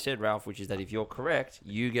risk, as you said, Ralph, which is that if you're correct,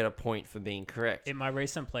 you get a point for being correct. In my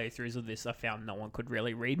recent playthroughs of this, I found no one could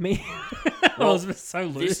really read me. Well, I was so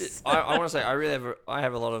loose. I want to say I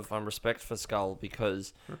have a lot of respect for Skull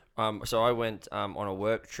because so I went on a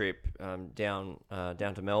work trip down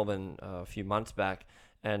to Melbourne a few months back,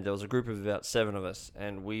 and there was a group of about 7 of us,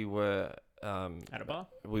 and we were At a bar?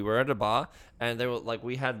 We were at a bar, and they were like,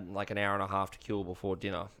 we had like an hour and a half to kill before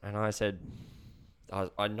dinner, and I said,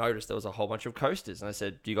 I noticed there was a whole bunch of coasters, and I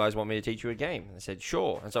said, do you guys want me to teach you a game? And they said,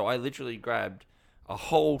 sure. And so I literally grabbed a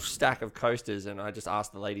whole stack of coasters, and I just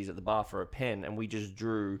asked the ladies at the bar for a pen, and we just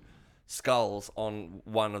drew skulls on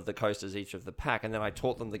one of the coasters each of the pack, and then I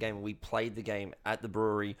taught them the game, and we played the game at the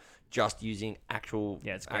brewery just using actual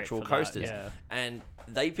coasters. And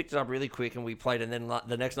they picked it up really quick, and we played, and then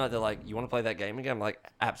the next night they're like, you want to play that game again? I'm like,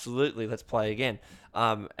 absolutely, let's play again.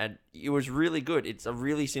 And it was really good. It's a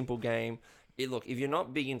really simple game. Look, if you're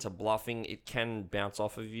not big into bluffing, it can bounce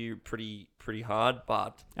off of you pretty hard,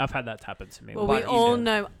 but... I've had that happen to me. Well, we all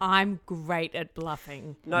know I'm great at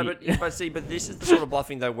bluffing. No, but this is the sort of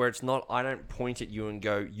bluffing, though, where it's not, I don't point at you and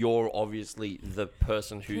go, you're obviously the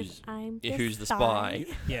person who's the spy.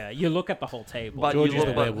 Yeah, you look at the whole table. But Georgie's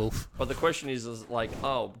the werewolf. But the question is like,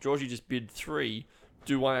 oh, Georgie just bid 3.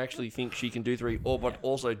 Do I actually think she can do 3? But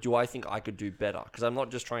also, do I think I could do better? Because I'm not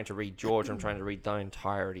just trying to read George, I'm trying to read the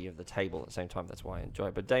entirety of the table at the same time. That's why I enjoy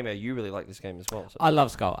it. But Damien, you really like this game as well. So. I love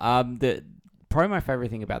Skull. Probably my favorite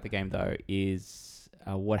thing about the game, though, is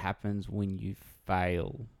what happens when you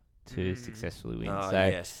fail to successfully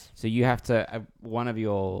win. So you have to... one of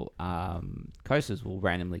your coasters will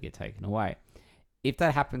randomly get taken away. If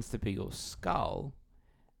that happens to be your skull,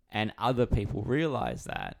 and other people realize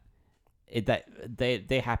that,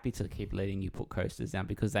 they're happy to keep letting you put coasters down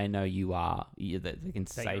because they know that they can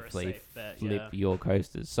safely flip your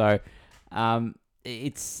coasters. So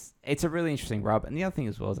it's a really interesting rub. And the other thing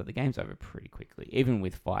as well is that the game's over pretty quickly. Even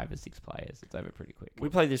with 5 or 6 players, it's over pretty quick. We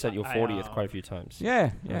played this at your 40th quite a few times.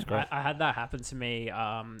 Yeah. That's great. I had that happen to me.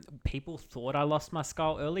 People thought I lost my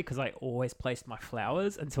skull early because I always placed my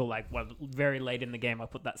flowers until very late in the game. I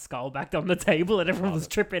put that skull back on the table and everyone was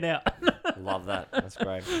tripping out. Love that. That's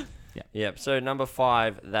great. Yeah. Yep. So number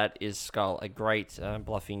 5, that is Skull, a great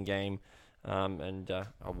bluffing game, and a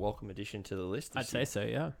welcome addition to the list. I'd say so.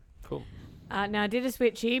 Yeah. Cool. Now I did a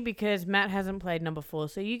switchy because Matt hasn't played number 4,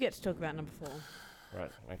 so you get to talk about number 4.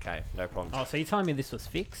 Right. Okay. No problem. Oh, so you're telling me this was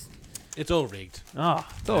fixed? It's all rigged. Oh,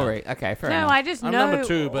 Sorry. Okay, fair No, enough. I just I'm know number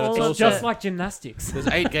 2, but all it's of also- just like gymnastics. There's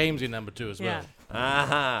 8 games in number 2 as well.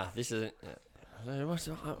 Yeah. This is.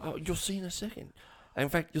 You'll see in a second. In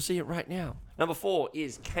fact, you'll see it right now. Number 4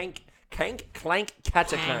 is Clank Clank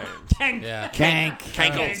Catacombs. Yeah.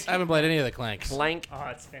 Cankles. I haven't played any of the Clanks. Clank Oh,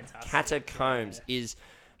 it's fantastic. Catacombs is...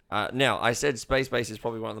 now, I said Space Base is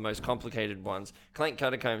probably one of the most complicated ones. Clank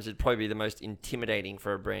Catacombs would probably be the most intimidating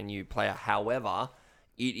for a brand new player. However,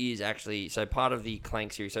 it is actually so part of the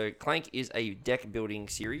Clank series. So Clank is a deck building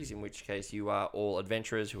series, in which case you are all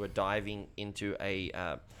adventurers who are diving into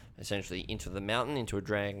essentially into the mountain, into a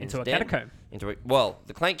dragon's Into a den. catacomb.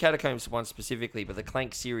 The Clank Catacombs one specifically, but the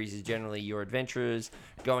Clank series is generally your adventurers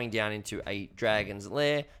going down into a dragon's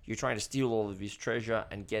lair. You're trying to steal all of his treasure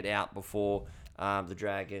and get out before the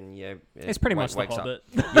dragon, It's pretty much the wakes up. Hobbit.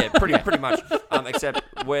 Yeah, pretty much. Except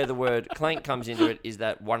where the word clank comes into it is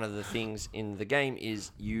that one of the things in the game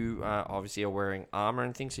is you obviously are wearing armor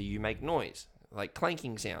and things, so you make noise, like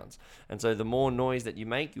clanking sounds. And so the more noise that you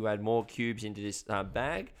make, you add more cubes into this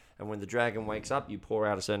bag. And when the dragon wakes up, you pour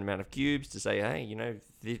out a certain amount of cubes to say, hey,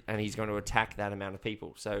 and he's going to attack that amount of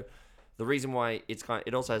people. So the reason why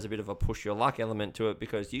it also has a bit of a push your luck element to it,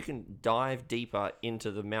 because you can dive deeper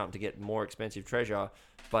into the mountain to get more expensive treasure,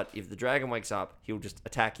 but if the dragon wakes up, he'll just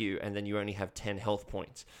attack you, and then you only have 10 health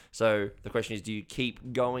points. So the question is, do you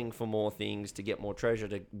keep going for more things to get more treasure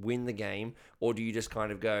to win the game, or do you just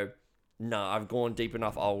kind of go, no, I've gone deep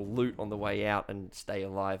enough, I'll loot on the way out and stay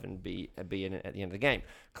alive and be in it at the end of the game?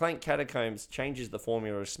 Clank Catacombs changes the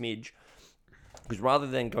formula a smidge, because rather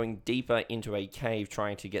than going deeper into a cave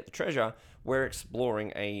trying to get the treasure, we're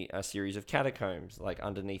exploring a series of catacombs, like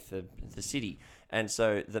underneath the city. And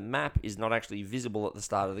so the map is not actually visible at the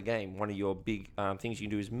start of the game. One of your big things you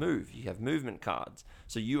can do is move. You have movement cards.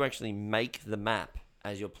 So you actually make the map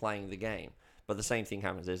as you're playing the game. But the same thing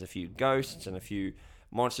happens. There's a few ghosts and a few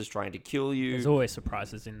monsters trying to kill you. There's always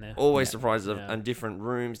surprises in there. Always surprises Yeah. and different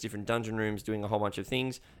rooms, different dungeon rooms, doing a whole bunch of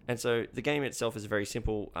things. And so the game itself is a very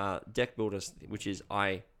simple deck builder, which is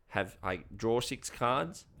I draw 6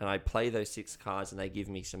 cards and I play those 6 cards, and they give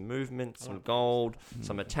me some movement, some gold,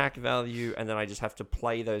 some attack value, and then I just have to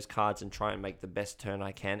play those cards and try and make the best turn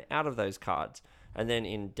I can out of those cards. And then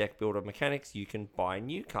in deck builder mechanics, you can buy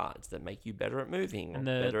new cards that make you better at moving, And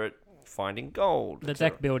better at finding gold. The etc.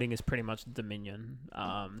 deck building is pretty much Dominion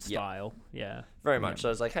style. Yeah. Very much. So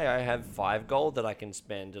it's like, hey, I have 5 gold that I can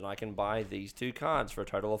spend, and I can buy these 2 cards for a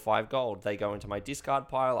total of 5 gold. They go into my discard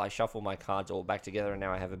pile. I shuffle my cards all back together, and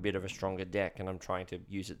now I have a bit of a stronger deck, and I'm trying to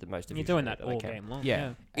use it the most You're efficiently doing that I all can. game long. Yeah. Yeah.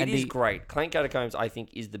 It And is the- great. Clank Catacombs, I think,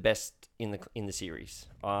 is the best in the series.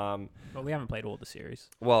 But we haven't played all the series.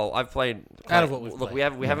 Well, I've played Out of what we've look,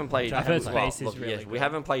 played. we haven't played. I've heard well, Space is look, really yes, we good.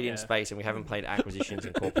 haven't played Yeah. In Space, and we haven't played Acquisitions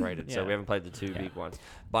Incorporated. So Yeah. we haven't played the 2 big ones.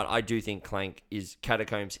 But I do think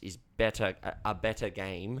Catacombs is a better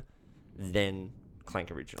game than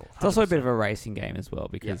Clank Original. It's also a bit of a racing game as well,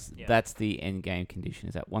 because Yeah. that's the end game condition,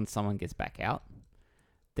 is that once someone gets back out,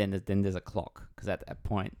 then there's a clock, because at that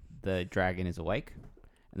point the dragon is awake,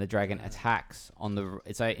 and the dragon attacks on the.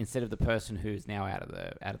 So instead of the person who's now out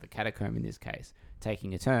of the catacomb in this case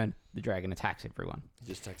taking a turn, the dragon attacks everyone. It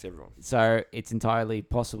just attacks everyone. So it's entirely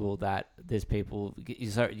possible that there's people.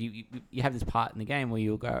 So you have this part in the game where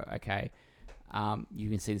you'll go, okay, you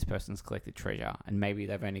can see this person's collected treasure, and maybe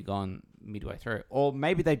they've only gone midway through, or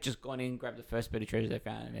maybe they've just gone in, grabbed the first bit of treasure they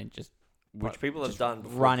found, and then just Which people have done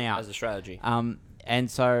before run out as a strategy.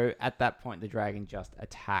 And so at that point, the dragon just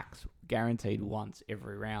attacks, guaranteed once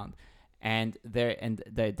every round, and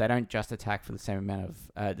they don't just attack for the same amount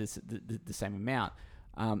of the same amount.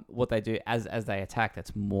 What they do as they attack,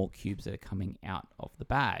 that's more cubes that are coming out of the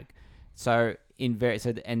bag. So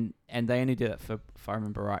and they only do that for, if I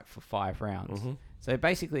remember right, for 5 rounds. Mm-hmm. So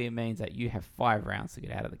basically, it means that you have 5 rounds to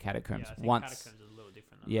get out of the Yeah, catacombs I think once. Catacombs is a little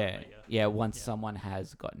different. than that, Once Yeah. someone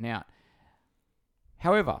has gotten out.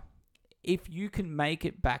 However, if you can make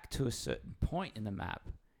it back to a certain point in the map,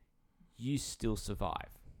 you still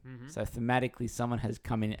survive. Mm-hmm. So thematically, someone has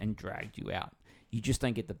come in and dragged you out. You just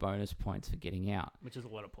don't get the bonus points for getting out. Which is a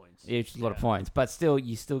lot of points. It's a lot of Yeah. points, but still,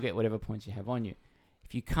 you still get whatever points you have on you.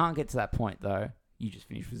 If you can't get to that point, though, you just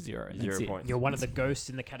finish with 0. and that's 0 it. points. You're one of the ghosts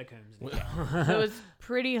in the catacombs. Well, So it was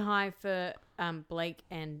pretty high for Blake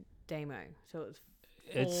and Damo. So it was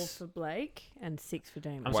 4 It's- for Blake and 6 for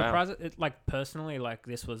Damo. I'm Wow. surprised. Like personally, like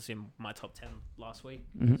this was in my top 10 last week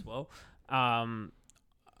Mhm. as well.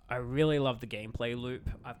 I really love the gameplay loop.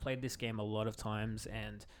 I've played this game a lot of times,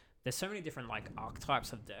 and there's so many different like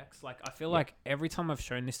archetypes of decks. Like I feel like every time I've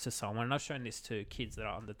shown this to someone, and I've shown this to kids that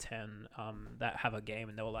are under 10 that have a game,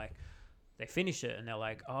 and they were like, they finish it and they're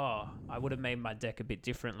like, oh, I would have made my deck a bit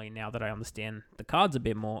differently now that I understand the cards a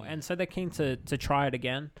bit more, and so they're keen to try it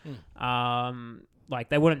again. Like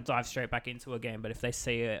they wouldn't dive straight back into a game, but if they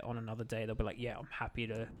see it on another day, they'll be like, yeah, I'm happy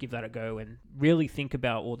to give that a go, and really think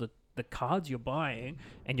about all the cards you're buying,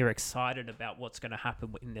 and you're excited about what's going to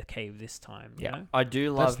happen in the cave this time. You know? I do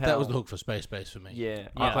love how that was the hook for Space Base for me. Yeah,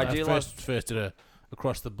 Yeah. I do love. First did a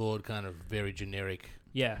across the board kind of very generic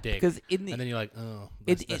Yeah. deck, Because in and then the you're like, oh,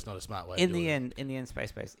 It- that's not a smart way. in of doing the end,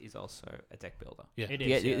 Space Base is also a deck builder. Yeah. It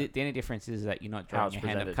The, is. Yeah. the only difference is that you're not How drawing it's a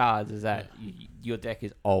hand of presented. cards. Is that your deck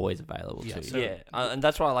is always available Yeah, to you. so- Yeah, and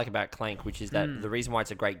that's what I like about Clank, which is that Mm. the reason why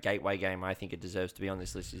it's a great gateway game, I think it deserves to be on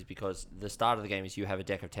this list, is because the start of the game is you have a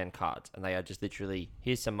deck of 10 cards, and they are just literally,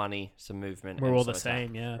 here's some money, some movement. We're and all some the attack.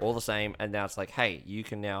 same. Yeah. All the same, and now it's like, hey, you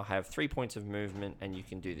can now have 3 points of movement, and you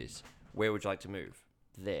can do this. Where would you like to move?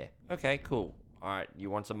 There. Okay, cool. All right, you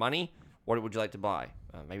want some money? What would you like to buy?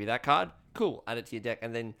 Maybe that card? Cool. Add it to your deck,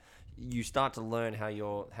 and then you start to learn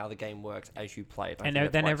how the game works as you play it. I And think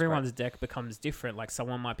that's then why it's great. everyone's deck becomes different. Like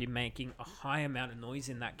someone might be making a high amount of noise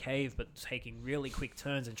in that cave, but taking really quick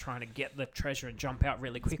turns and trying to get the treasure and jump out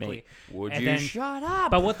really quickly. Would and you then- shut up?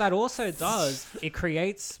 But what that also does, it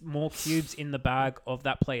creates more cubes in the bag of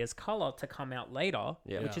that player's color to come out later,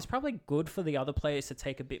 Yeah. which is probably good for the other players to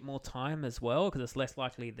take a bit more time as well, because it's less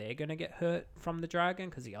likely they're going to get hurt from the dragon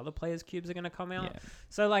because the other player's cubes are going to come out. Yeah.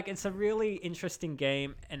 So like it's a really interesting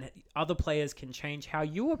game, and other players can change how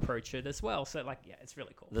you approach it as well. So like yeah, it's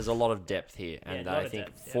really cool. There's a lot of depth here, Yeah, and a lot I of think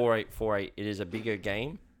depth, yeah. 4-8 it is a bigger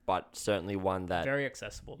game, but certainly one that Very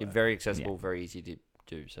accessible. Though. very accessible, very easy to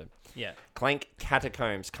do. So Yeah. Clank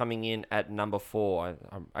Catacombs coming in at number 4.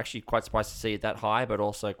 I'm actually quite surprised to see it that high, but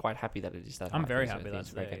also quite happy that it is that high. I'm very because I happy think that's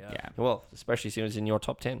it's a great there. game. Yeah. Well, especially since it's in your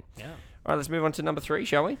top 10. Yeah. All right, let's move on to number 3,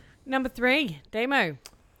 shall we? Number 3, Demo.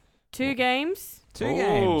 2 games. Two Ooh.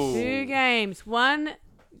 games. 2 games. One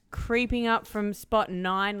creeping up from spot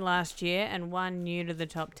 9 last year, and one new to the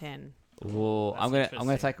top 10. Ooh, That's I'm gonna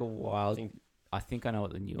interesting. take a wild. Think- I think I know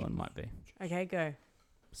what the new one might be. Okay, go.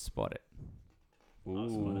 Spot it.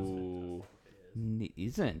 Ooh. It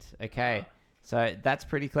isn't. Okay, so that's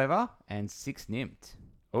pretty clever. And 6 Nimmt.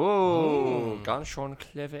 Ooh. Ganz schön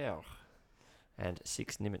clever. And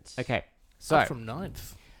 6 Nimitz. Okay, So so from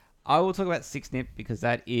 9th. I will talk about 6 Nimmt because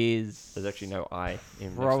that is There's actually no I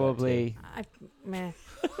in probably. Meh.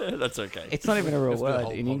 That's okay. It's not even a real Let's do the word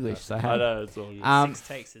whole in podcast. English. So I know, it's all good. 6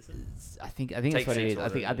 takes, is it? I think Take that's what it 6 is. I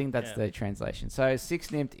already. think that's Yeah. the translation. So 6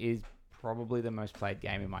 Nimmt is probably the most played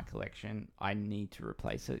game in my collection. I need to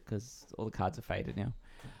replace it because all the cards are faded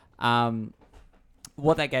now.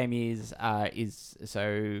 What that game is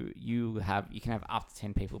so you can have up to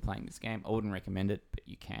 10 people playing this game. I wouldn't recommend it, but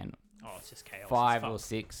you can. Oh, it's just chaos. 5 It's or fun.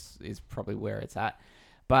 6 is probably where it's at.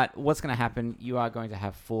 But what's going to happen? You are going to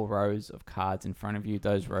have 4 rows of cards in front of you.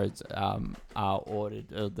 Those rows are ordered.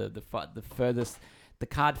 The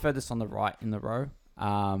card furthest on the right in the row.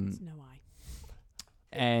 There's no I.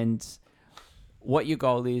 And what your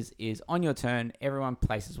goal is on your turn, everyone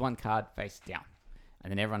places one card face down, and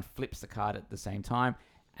then everyone flips the card at the same time,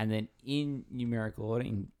 and then in numerical order,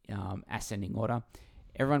 in ascending order,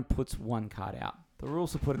 everyone puts one card out. The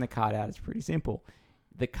rules for putting the card out is pretty simple.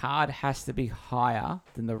 The card has to be higher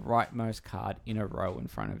than the rightmost card in a row in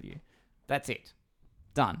front of you. That's it.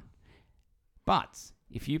 Done. But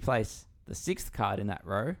if you place the 6th card in that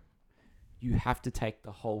row, you have to take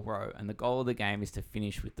the whole row, and the goal of the game is to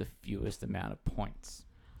finish with the fewest amount of points.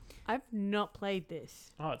 I've not played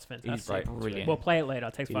this. Oh, it's fantastic. great. Brilliant. We'll play it later.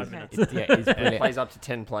 It takes It 5 is- minutes. it's And it brilliant. plays up to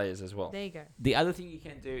 10 players as well. There you go. The other thing you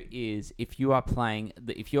can do is if you are playing,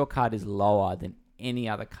 if your card is lower than any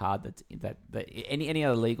other card that any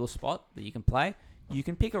other legal spot that you can play, you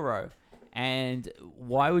can pick a row. And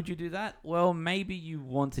why would you do that? Well, maybe you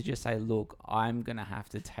want to just say, look, I'm going to have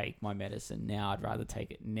to take my medicine now. I'd rather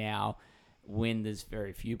take it now when there's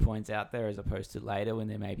very few points out there as opposed to later when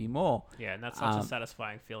there may be more. Yeah, and that's such a Um,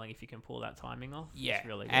 satisfying feeling if you can pull that timing off. Yeah, It's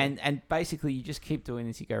really good. and basically you just keep doing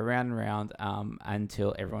this. You go round and round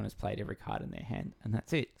until everyone has played every card in their hand, and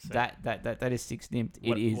that's it. So- That is 6 Nimmt.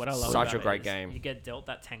 What- It is what I love such about a it great is game. You get dealt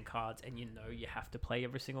that 10 cards, and you know you have to play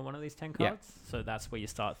every single one of these 10 Yeah. cards. So that's where you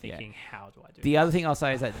start Yeah. thinking, how do I do The this? other thing I'll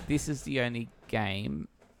say is that this is the only game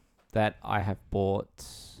that I have bought.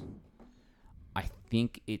 I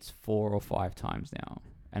think it's 4 or 5 times now,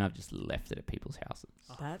 and I've just left it at people's houses.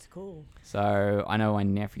 That's cool. So I know my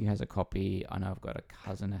nephew has a copy. I know I've got a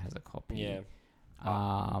cousin that has a copy. Yeah.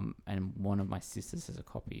 And one of my sisters has a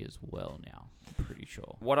copy as well now. I'm pretty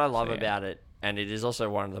sure. What I love So, yeah. about it, and it is also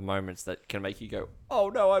one of the moments that can make you go, oh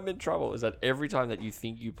no, I'm in trouble, is that every time that you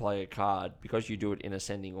think you play a card, because you do it in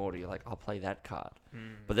ascending order, you're like, I'll play that card.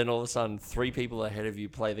 But then all of a sudden, 3 people ahead of you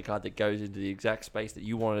play the card that goes into the exact space that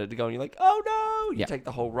you wanted it to go, and you're like, oh no! You Yeah. take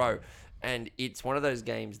the whole row. And it's one of those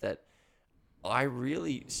games that I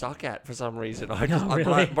really suck at for some reason.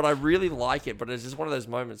 Really? But I really like it. But it's just one of those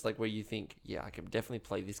moments like where you think, yeah, I can definitely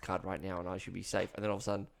play this card right now and I should be safe. And then all of a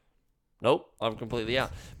sudden, nope, I'm completely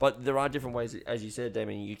out. But there are different ways, as you said,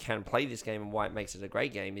 Damien, you can play this game, and why it makes it a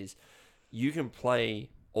great game is you can play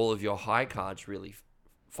all of your high cards really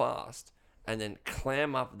fast and then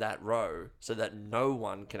clam up that row so that no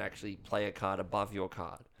one can actually play a card above your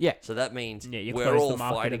card. Yeah. So that means you we're close all the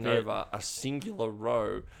market a fighting bit. over a singular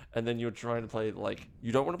row, and then you're trying to play, like,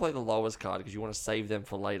 you don't want to play the lowest card because you want to save them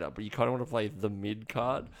for later, but you kind of want to play the mid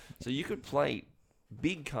card. So you could play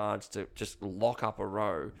big cards to just lock up a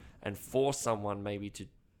row and force someone maybe to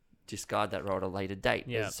discard that row at a later date.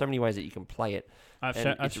 Yeah. There's so many ways that you can play it. I've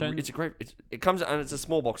And shown. it's a great. It comes and it's a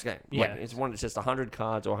small box game. Yeah. Like, it's one that's just 100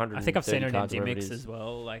 cards or 100. I think I've seen it in cards, whatever it Dimmix is. as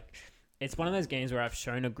well. Like, it's one of those games where I've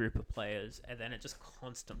shown a group of players and then it just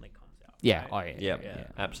constantly comes out. Yeah. right? Oh yeah. Yeah,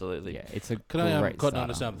 absolutely. Yeah. It's a Can I great cotton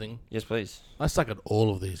starter. onto something? Yes, please. I suck at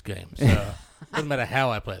all of these games. Doesn't matter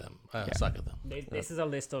how I play them. I suck at them. This is a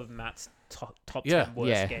list of Matt's top Yeah. 10 worst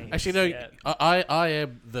Yeah. games. Actually, no. Yeah. I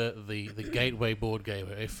am the gateway board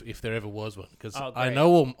gamer if there ever was one, because Oh, I great.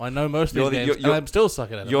 know most of You're these the- games, you're- and I'm still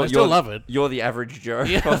sucking at them. you're- I still you're- love it. You're the average Joe.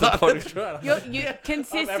 Yeah, of the podcast. that's right. You I'm average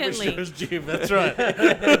consistently. Joe's Jim. That's right.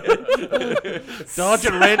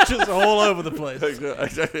 Dodging wrenches all over the place.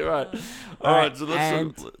 Exactly right. All All right, right, so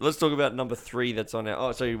and- let's talk about number 3 that's on our.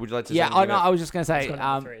 Oh, sorry. Would you like to? Yeah. say Oh something no. about- I was just gonna It's say. got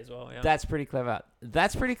number 3 as well. Yeah. That's pretty clever.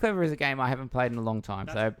 That's pretty clever is a game I haven't played in a long time.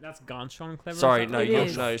 So That's Garnchon clever. Sorry, is that no, what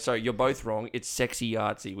It is. sorry, you're both wrong. It's sexy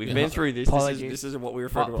Yahtzee. We've Yeah. been through this. Apologies. This is what we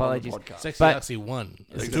refer to on the Apologies. podcast. Sexy But- Yahtzee 1.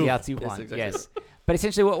 it's Exactly. the Yahtzee Yes, one. exactly. Yes. But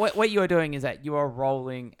essentially, what you are doing is that you are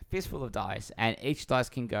rolling a fistful of dice, and each dice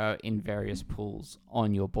can go in various pools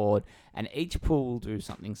on your board, and each pool will do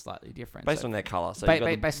something slightly different. Based So- on their color. So Ba- you've got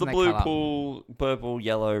ba- the, based the on their blue colour. pool, purple,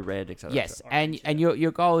 yellow, red, etc. Yes, Orange, and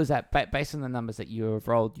your goal is that based on the numbers that you have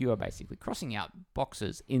rolled, you are basically crossing out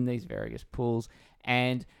boxes in these various pools.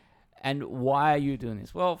 And why are you doing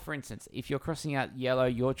this? Well, for instance, if you're crossing out yellow,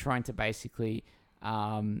 you're trying to basically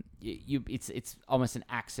it's almost an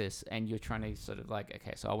axis, and you're trying to sort of like,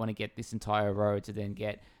 okay, so I want to get this entire row to then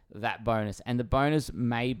get that bonus, and the bonus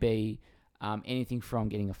may be anything from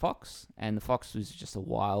getting a fox, and the fox was just a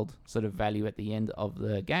wild sort of value at the end of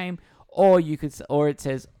the game, or it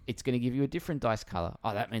says it's going to give you a different dice color.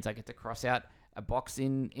 Oh, that means I get to cross out a box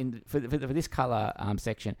for this color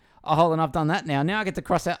section. Oh, hold on, I've done that now. Now I get to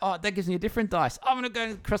cross out. Oh, that gives me a different dice. I'm going to go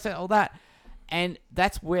and cross out all that. And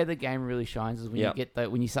that's where the game really shines, is when Yep. you get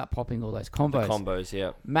when you start popping all those The combos. combos,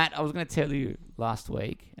 yeah. Matt, I was going to tell you last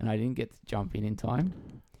week, and I didn't get to jump in time.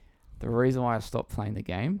 The reason why I stopped playing the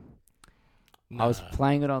game, I was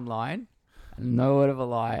playing it online, and no word of a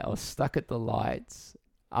lie, I was stuck at the lights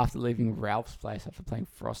after leaving Ralph's place after playing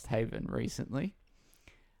Frosthaven recently.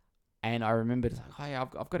 And I remembered, oh yeah,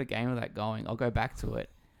 I've got a game of that going. I'll go back to it.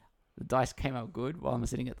 The dice came out good while I'm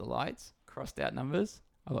sitting at the lights, crossed out numbers.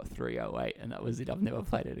 I got 308, and that was it. I've never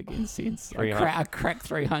played it again since. I cracked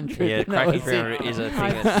 300. Yeah, and that cracking was it. 300 is a thing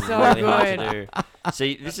Oh, that's so really hard good. to do.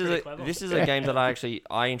 See, this is pretty clever. a game that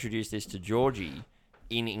I introduced this to Georgie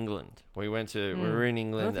in England. We were in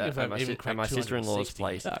England I don't think at I've even my cracked sister-in-law's 260.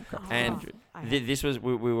 place. Oh, crap. And this was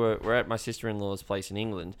we're at my sister-in-law's place in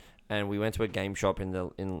England, and we went to a game shop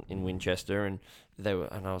in Winchester, and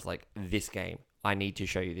I was like, this game, I need to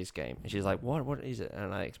show you this game. And she's like, what is it?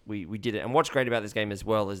 And we did it. And what's great about this game as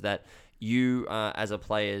well is that you as a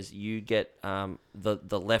players, you get the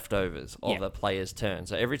leftovers of the player's turn.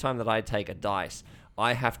 So every time that I take a dice,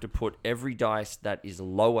 I have to put every dice that is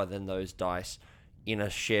lower than those dice in a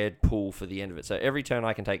shared pool for the end of it. So every turn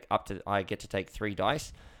I get to take 3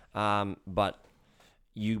 dice, but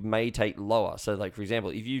you may take lower. So like, for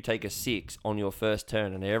example, if you take a 6 on your first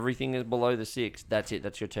turn and everything is below the 6, that's it.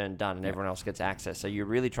 That's your turn done, and everyone else gets access. So you're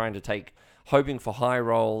really trying to hoping for high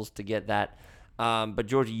rolls to get that. But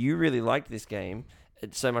Georgie, you really liked this game.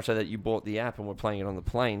 It's so much so that you bought the app and we're playing it on the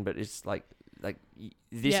plane. But it's like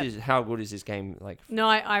this Yep. is how good is this game? Like, No,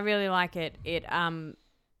 I really like it. It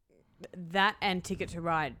that and Ticket to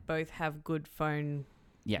Ride both have good phone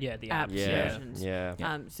Yeah, the apps apps. yeah, versions.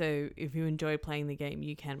 yeah. So if you enjoy playing the game,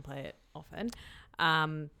 you can play it often.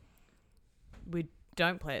 We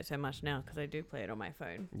don't play it so much now because I do play it on my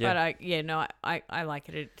phone. Yeah. But I like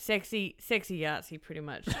it. Sexy Yahtzee pretty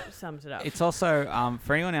much sums it up. It's also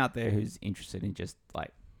for anyone out there who's interested in just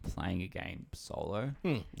like playing a game solo.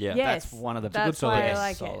 Yeah. Yeah. That's Yes, one of the that's best why I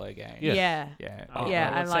like it. solo games. Yeah. Yeah. Yeah. Oh, Yeah,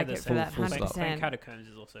 I I would say like the it for that full stop. 100%. Flame Catacombs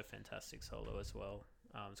is also fantastic solo as well.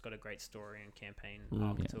 It's got a great story and campaign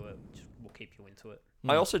arc Yeah. to it, which will keep you into it.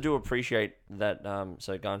 I also do appreciate that.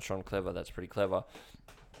 So Garnchon Clever, that's pretty clever.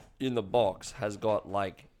 In the box has got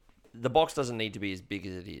like, the box doesn't need to be as big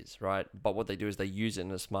as it is, right? But what they do is they use it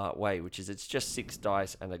in a smart way, which is it's just 6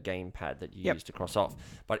 dice and a gamepad that you use to cross off.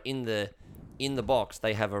 But in the box,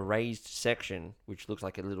 they have a raised section which looks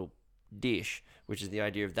like a little dish, which is the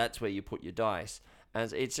idea of that's where you put your dice.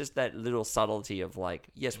 And it's just that little subtlety of like,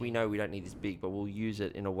 yes, we know we don't need this big, but we'll use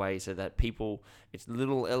it in a way so that people, it's a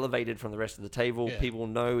little elevated from the rest of the table. Yeah. People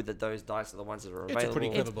know that those dice are the ones that are It's available. a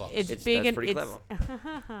pretty clever box. It's big that's and pretty it's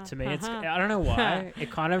clever. To me, it's I don't know why. It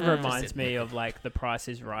kind of reminds Just me of like The Price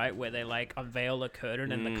is Right, where they like unveil a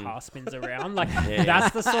curtain and the car spins around. Like Yeah.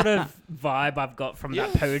 that's the sort of vibe I've got from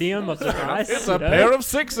that podium of the price. It's you a know? pair of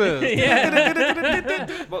sixes.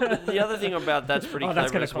 But the other thing about that's pretty Oh,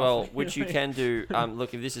 that's clever gonna as well, cost me. which you can do.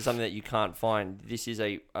 Look, if this is something that you can't find, this is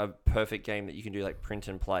a perfect game that you can do like print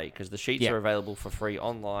and play because the sheets Yeah. are available for free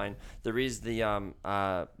online. There is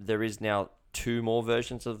there is now 2 more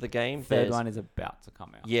versions of the game. Third There's- one is about to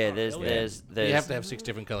come out. Yeah, Oh, there's really? there's You have to have 6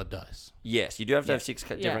 different colored dice. yes, you do have to have Yeah. 6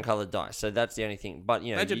 Yeah. different colored dice. So that's the only thing. But you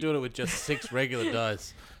know, Imagine you- doing it with just 6 regular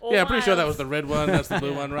dice. Or Yeah, I'm pretty sure that miles. was the red one. That's the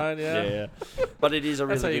blue one, right? Yeah. yeah. But it is a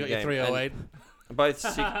That's how really you good got your game. And 308. both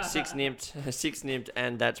six nimped,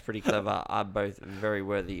 and that's pretty clever are both very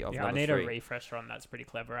worthy of Yeah, I number need 3. a refresher on that's pretty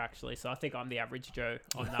clever actually. So I think I'm the average Joe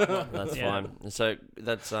on that one. That's Yeah. fine. So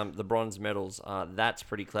that's the bronze medals. That's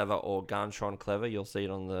pretty clever, or Garnchon clever. You'll see it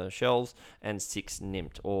on the shelves. And 6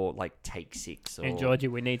 nimped, or like take 6. Or And Georgie,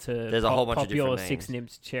 we need to There's a whole bunch of pop your different 6 names.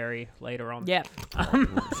 nibs cherry later on. Yeah.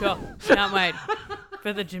 Sure. Can't wait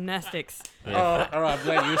for the gymnastics. Oh, all right. I'm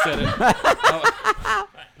glad you said it.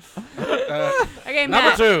 Okay, Number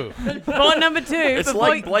Matt. 2. Ball number 2. It's before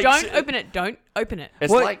like you, Blake's- don't open it. Don't open it.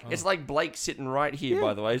 It's What? like Blake sitting right here.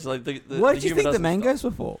 By the way, it's like the What the did you human think the doesn't mangoes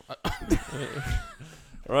were for?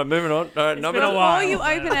 All right, moving on. All right, number been a while. Before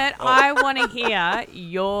you open it, I want to hear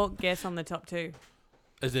your guess on the top 2.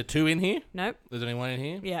 Is there 2 in here? Nope. There's only 1 in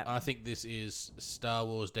here? Yeah. I think this is Star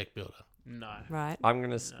Wars Deck Builder. No. Right. I'm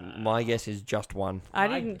gonna. My guess is just 1. I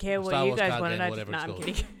didn't care what Star you Wars guys card wanted. game, I whatever just, no, it's I'm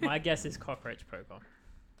called. kidding. My guess is cockroach poker.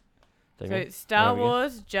 So Damien? Star Have a guess?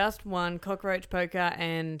 Wars, just 1, Cockroach Poker,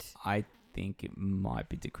 and I think it might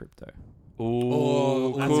be Decrypto.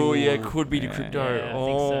 Ooh, That's cool. a Yeah, good one. could be the Yeah. crypto. Yeah, I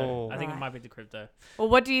think so. I think Right. it might be the crypto. well,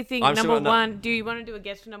 what do you think? I'm still Number not- 1. Do you want to do a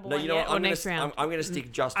guess for number No, 1 you know yet, what? or next round? I'm gonna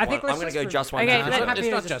stick just I one. think I'm let's gonna just go re- just one. Okay, now. let's- I'm happy it's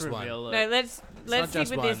to not just one. reveal it. No, let's not see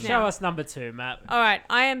just with this one. now. Show us number 2, Matt. All right,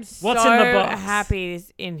 I am so What's in the box? happy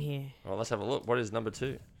it's in here. Well, let's have a look. What is number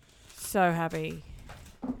 2? So happy.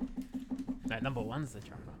 No, number 1's the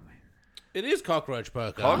drum roll, mate. It is Cockroach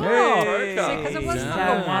Poker. Cockroach Oh, poker. because it was So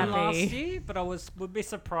number 1 happy. last year, but would be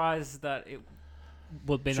surprised that it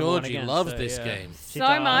would be number 1 Georgie again. loves so, this yeah. game. She So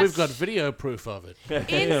does. much. We've got video proof of it. In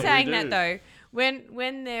Yeah, we saying do. that though,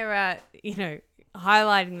 when they're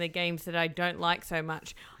highlighting the games that I don't like so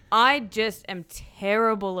much, I just am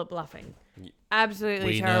terrible at bluffing. Absolutely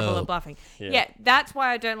We terrible know. at bluffing. Yeah. Yeah, that's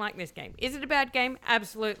why I don't like this game. Is it a bad game?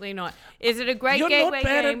 Absolutely not. Is it a great You're gateway not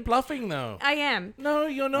bad game? at bluffing, though. I am. No,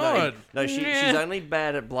 you're No, not. no, she's Yeah. only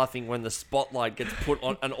bad at bluffing when the spotlight gets put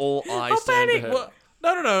on and all eyes Oh, turn to panic. her.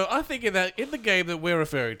 Well, no. I think in the game that we're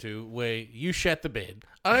referring to, where you shat the bed,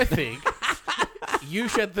 I think you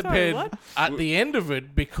shat the bed what? at the end of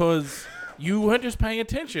it because you weren't just paying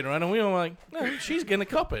attention, right? And we were like, no, she's gonna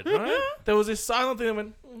cop it, right? There was this silent thing. I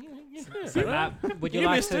went, yeah, So, right? Matt, would you, You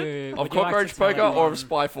like missed to... Of would you like to cockroach tell poker or everyone- of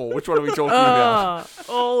Spyfall? Which one are we talking about?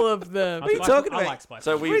 Oh, all of them. What are you talking I about? like Spyfall.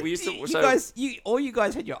 So we used to. So you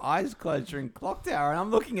guys had your eyes closed during Clock Tower, and I'm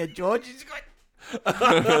looking at George. He's going,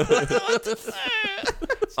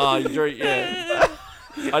 yeah.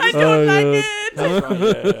 I don't like it. That's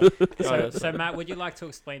right, yeah. So, so, Matt, would you like to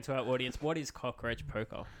explain to our audience what is cockroach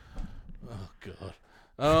poker? Oh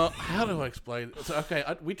god. How do I explain? So, okay,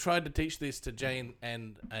 we tried to teach this to Jane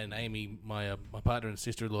and Amy, my partner and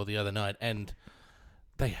sister-in-law, the other night, and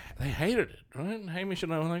they hated it, right? And Hamish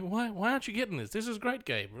and I were like, why aren't you getting this? This is a great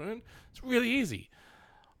game, right? It's really easy.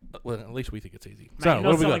 Well, at least we think it's easy. Mate, So, you're what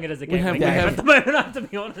not have we selling got? it as a We gateway have- we game have- at the moment, I have to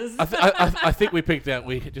be honest. I think we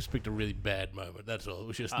just picked a really bad moment. That's all. It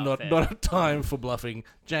was just Oh, fair. not a time for bluffing.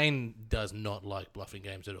 Jane does not like bluffing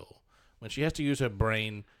games at all. When she has to use her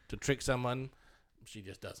brain to trick someone, she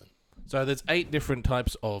just doesn't. So there's 8 different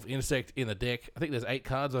types of insect in the deck. I think there's 8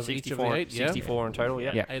 cards of each of the 8. 64 in total.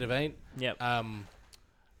 Yeah. Yeah. 8 of 8. Yep.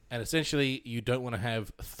 And essentially, you don't want to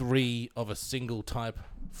have 3 of a single type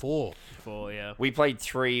 4. Yeah. We played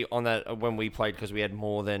 3 on that when we played because we had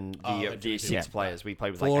more than the 6 Yeah. players. We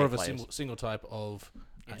played with 4 like 8 of a players. single type of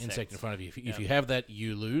insect Insects. in front of you. If Yep. you have that,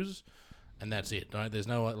 you lose, and that's it. Right? There's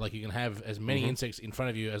no like you can have as many insects in front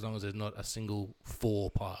of you as long as there's not a single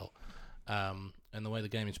 4 pile. And the way the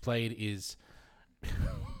game is played is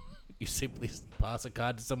you simply pass a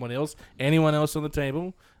card to someone else, anyone else on the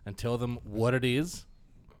table, and tell them what it is.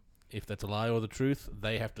 If that's a lie or the truth,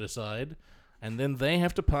 they have to decide. and then they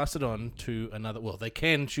have to pass it on to another. Well, they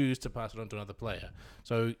can choose to pass it on to another player.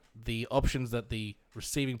 So the options that the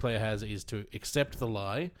receiving player has is to accept the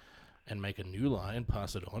lie and make a new lie and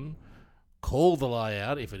pass it on, call the lie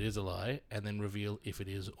out if it is a lie, and then reveal if it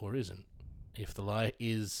is or isn't. If the lie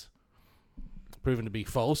is proven to be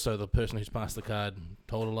false, so the person who's passed the card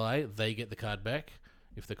told a lie, they get the card back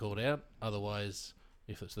if they're called out. Otherwise,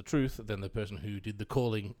 if it's the truth, then the person who did the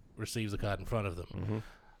calling receives the card in front of them. Mm-hmm.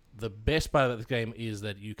 The best part of this game is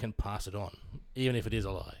that you can pass it on, even if it is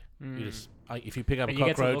a lie. You just, if you pick up But a you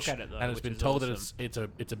get to look cockroach at it, though, and it's which been is told awesome. that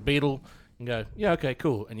it's a beetle, you can go, yeah, okay,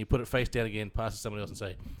 cool, and you put it face down again, pass it to someone else, and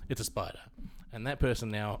say it's a spider. And that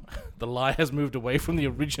person now, the lie has moved away from the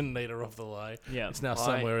originator of the lie. Yeah. It's now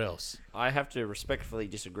somewhere else. I have to respectfully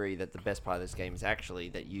disagree that the best part of this game is actually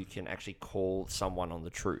that you can actually call someone on the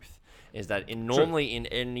truth. Is that normally in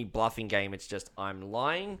any bluffing game, it's just I'm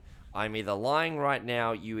lying. I'm either lying right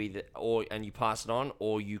now, and you pass it on,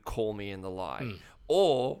 or you call me in the lie.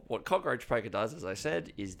 Or what Cockroach Poker does, as I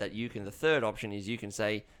said, is that the third option is you can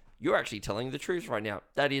say you're actually telling the truth right now.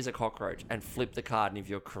 That is a cockroach, and flip the card, and if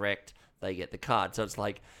you're correct, they get the card. So it's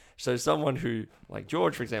like, someone who, like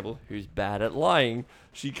George, for example, who's bad at lying,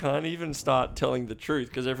 she can't even start telling the truth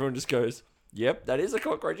because everyone just goes, yep, that is a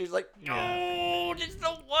cockroach. She's like, no, it's the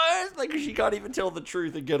worst. Like, she can't even tell the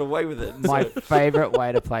truth and get away with it. My So- favorite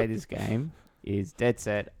way to play this game is dead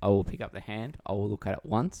set. I will pick up the hand. I will look at it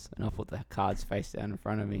once, and I'll put the cards face down in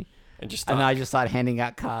front of me, and just and start. I just start handing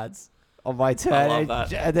out cards on my turn. I love and,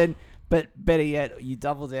 that. and then, but better yet, you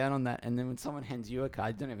double down on that, and then when someone hands you a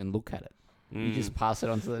card, you don't even look at it. You just pass it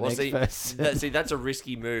on to the next person. That's a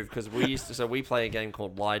risky move because we play a game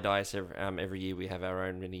called Lie Dice every year. We have our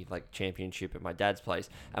own mini championship at my dad's place,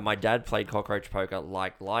 and my dad played Cockroach Poker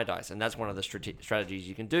like Lie Dice, and that's one of the strategies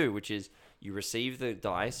you can do, which is you receive the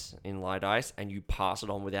dice in Lie Dice and you pass it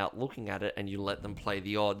on without looking at it, and you let them play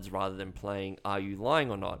the odds rather than playing are you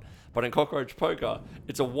lying or not. But in Cockroach Poker,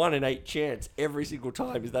 it's a 1 in 8 chance every single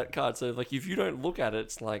time is that card. So if you don't look at it,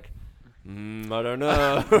 it's like, I don't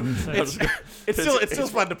know. It's still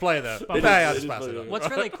fun to play though. But I'll just pass it on. What's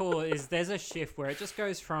really cool is there's a shift where it just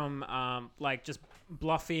goes from just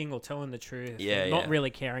bluffing or telling the truth, Yeah, not yeah. really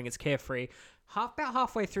caring. It's carefree. About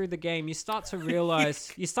halfway through the game, you start to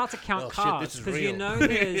realize you start to count Oh, shit, cards this is because you real. know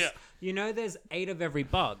there's Yeah. there's 8 of every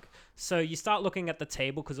bug. So you start looking at the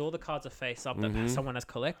table because all the cards are face up that someone has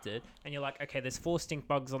collected, and you're like, okay, there's 4 stink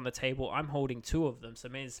bugs on the table. I'm holding 2 of them, so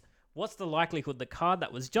it means. What's the likelihood the card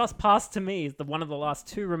that was just passed to me is the one of the last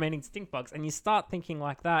 2 remaining stink bugs? And you start thinking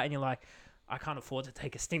like that, and you're like, I can't afford to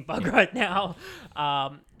take a stink bug right now.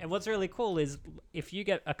 And what's really cool is if you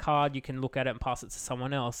get a card, you can look at it and pass it to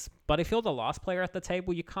someone else. But if you're the last player at the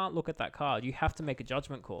table, you can't look at that card. You have to make a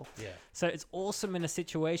judgment call. Yeah. So it's awesome in a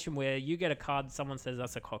situation where you get a card, someone says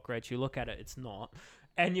that's a cockroach, you look at it, it's not.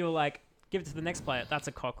 And you're like, give it to the next player, that's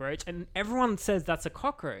a cockroach. And everyone says that's a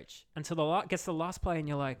cockroach until gets the last player, and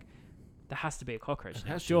you're like, there has to be a cockroach, It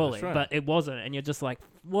now, has to, surely. that's right. But it wasn't, and you're just like,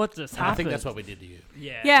 what just happened? I think that's what we did to you.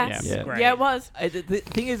 Yeah. Yeah. it's Yeah. great. Yeah, it was. The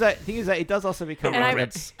thing is that it does also become And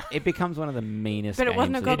it becomes one of the meanest. But it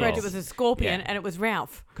wasn't a games as cockroach, well. it was a scorpion, Yeah. and it was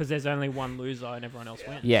Ralph. Because there's only one loser and everyone else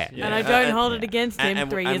wins. Yeah. And I Yeah. don't And- hold it against him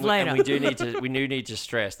 3 years later. And we do need to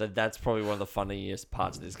stress that that's probably one of the funniest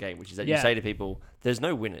parts of this game, which is that you Yeah. say to people, "There's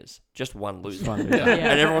no winners, just one loser," one and loser. Yeah.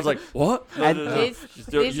 everyone's like, "What?" And This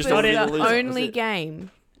You was just don't need the to lose it. only That's it.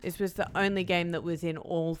 game. This was the only game that was in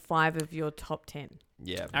all 5 of your top 10.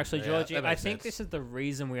 Yeah. Actually, Yeah, Georgie, that I makes think sense. this is the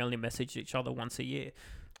reason we only message each other once a year.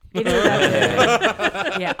 It is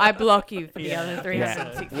absolutely- yeah, I block you for the Yeah. other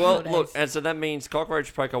 364 Well, days. look, and so that means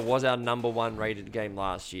Cockroach Poker was our number 1 rated game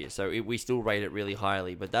last year, so we still rate it really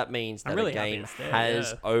highly. But that means I'm that really a happy game it's there,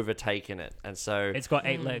 has yeah. overtaken it, and so It's got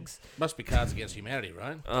 8 legs. Must be Cards Against Humanity,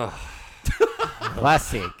 right?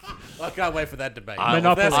 Classic. I can't wait for that debate.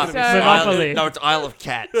 Monopoly. That's gonna be So- Monopoly. No, it's Isle of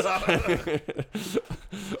Cats.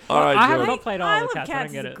 All right, I have George. not played Isle Isle of of Cats. I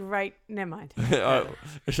Cats don't get is it. great. Never mind. All right.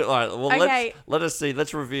 Well, Okay. let us see.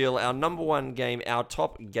 Let's reveal our number 1 game, our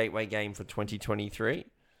top gateway game for 2023.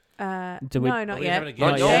 Do we- No, Are not we yet. having a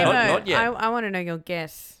Not game? yet. Damo, Not yet. I want to know your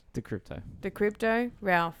guess. The crypto. The crypto,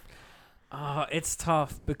 Ralph. It's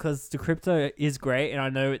tough because the crypto is great, and I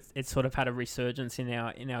know it's sort of had a resurgence in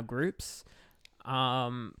our groups. But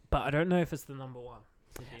I don't know if it's the number 1,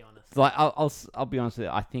 to be honest. Like I'll be honest with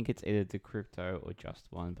you. I think it's either the crypto or just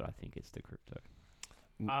one, but I think it's the crypto.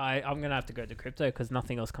 I'm gonna have to go to crypto because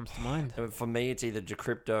nothing else comes to mind. For me, it's either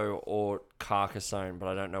Decrypto or Carcassonne, but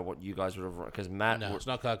I don't know what you guys would have, because Matt. No, it's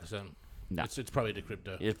not Carcassonne. No. It's probably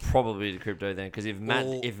Decrypto. It's probably Decrypto then, because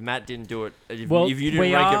Well- if Matt didn't do it, if Well, you didn't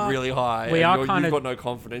we rank are- it really high, we and are you've kinda- got no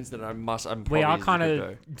confidence, then I'm probably We are kind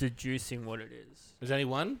Decrypto. of deducing what it is. There's only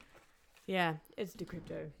one. Yeah, it's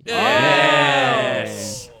Decrypto.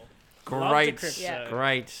 Yes. Love Great, Decrypto. Yeah.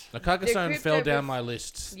 great. Now, Carcassonne fell Decrypto down was- my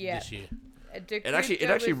list Yeah. this year. Decrypto it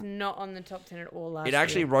actually- was not on the top 10 at all last It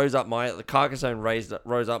actually year. rose up the Carcassonne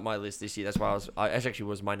rose up my list this year. That's why it actually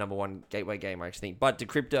was my number one gateway game, I actually think. But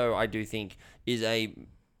Decrypto, I do think, is a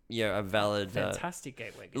valid. Fantastic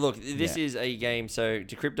gateway game. Look, this is a game. So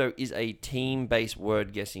Decrypto is a team-based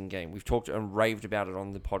word guessing game. We've talked and raved about it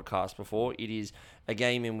on the podcast before. It is a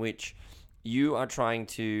game in which you are trying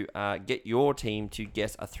to get your team to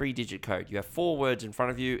guess a 3-digit code. You have 4 words in front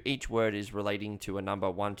of you. Each word is relating to a number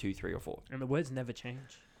 1, 2, 3, or 4. And the words never change.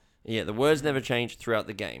 Yeah, the words never change throughout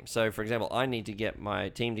the game. So, for example, I need to get my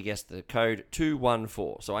team to guess the code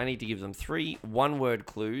 214. So I need to give them 3 one-word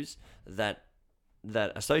clues that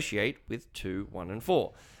associate with 2, 1, and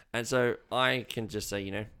 4. And so I can just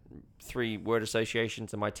say, 3 word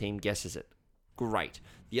associations, and my team guesses it. Great.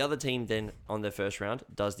 The other team then, on their first round,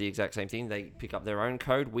 does the exact same thing. They pick up their own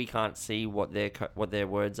code. We can't see what their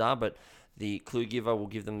words are, but the clue giver will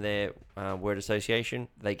give them their word association.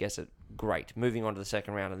 They guess it. Great. Moving on to the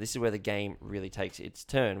second round, and this is where the game really takes its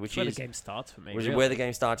turn, which That's where is the game starts for me. which is really. where the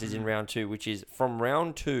game starts is in round 2, which is from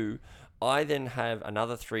round 2. I then have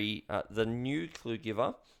another 3. The new clue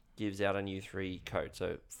giver gives out a new 3 code,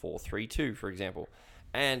 so 432, for example,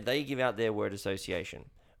 and they give out their word association.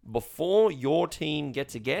 Before your team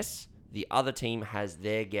gets a guess, the other team has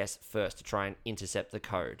their guess first to try and intercept the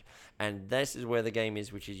code. And this is where the game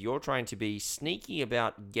is, which is you're trying to be sneaky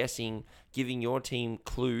about guessing, giving your team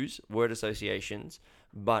clues, word associations.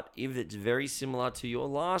 But if it's very similar to your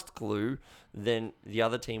last clue, then the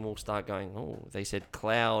other team will start going, oh, they said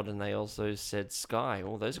cloud and they also said sky.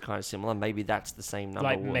 Oh, those are kind of similar. Maybe that's the same number.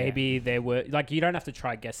 Like word. maybe their word, like you don't have to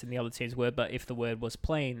try guessing the other team's word, but if the word was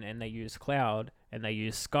plain and they use cloud and they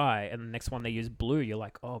use sky and the next one they use blue, you're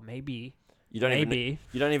like, oh, maybe. You don't Maybe.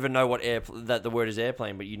 you don't even know what that the word is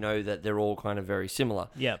airplane, but you know that they're all kind of very similar.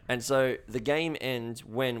 Yeah. And so the game ends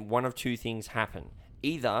when one of 2 things happen.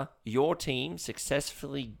 Either your team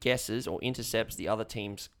successfully guesses or intercepts the other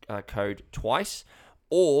team's code twice,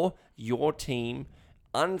 or your team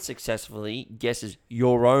unsuccessfully guesses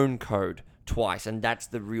your own code twice. And that's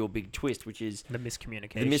the real big twist, which is The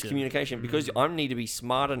miscommunication. the miscommunication, because I need to be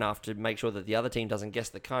smart enough to make sure that the other team doesn't guess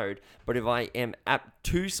the code. But if I am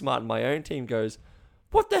too smart and my own team goes,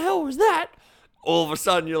 what the hell was that? All of a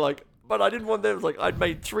sudden you're like, but I didn't want them. It's like I'd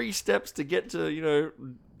made 3 steps to get to,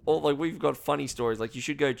 we've got funny stories. Like you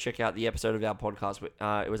should go check out the episode of our podcast.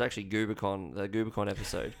 It was actually Goobacon, the Goobacon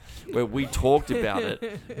episode, where we talked about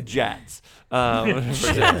it. Jats. Jats.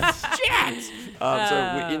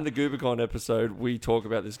 So in the Goobacon episode, we talk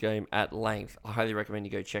about this game at length. I highly recommend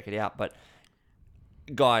you go check it out. But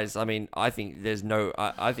guys, I mean, I think there's no.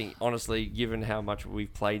 I think honestly, given how much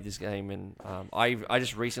we've played this game, and I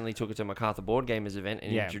just recently took it to MacArthur Board Gamers event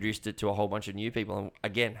and Yeah. introduced it to a whole bunch of new people, and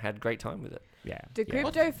again had a great time with it. Yeah.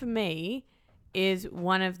 Decrypto for me is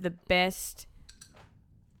one of the best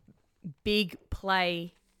big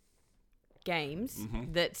play games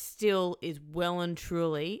Mm-hmm. that still is well and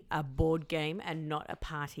truly a board game and not a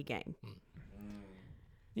party game.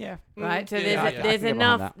 Yeah. Right? So Yeah, there's yeah. I can there's get behind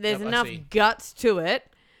enough that. there's Yep, I enough see. guts to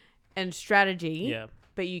it and strategy. Yeah.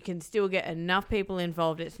 But you can still get enough people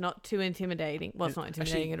involved. It's not too intimidating. Well, it's not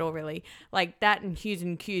intimidating at all, really. Like that and Hughes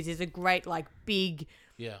and Q's is a great, like, big.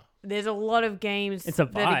 Yeah. There's a lot of games. It's a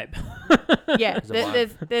that are- vibe. yeah, It's a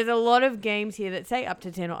vibe. there's a lot of games here that say up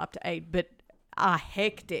to 10 or up to 8, but are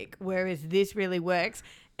hectic. Whereas this really works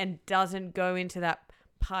and doesn't go into that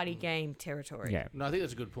party game territory. Yeah. No, I think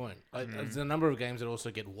that's a good point. There's a number of games that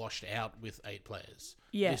also get washed out with 8 players.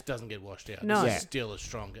 Yeah. This doesn't get washed out. No. This Yeah. is still as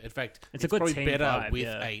strong. In fact, It's a good probably team better vibe, with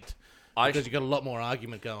yeah. 8 I because you got a lot more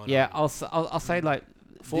argument going Yeah. on. I'll say like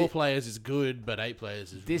 4 players is good, but 8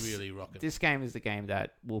 players is This- really rocking. this game is the game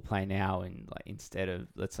that we'll play now, and like instead of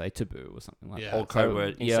let's say Taboo or something like Yeah. that. Or code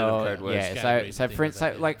word instead of code words. Yeah. Categories So and things like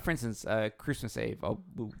that, yeah. like for instance, Christmas Eve,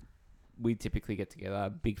 we typically get together, a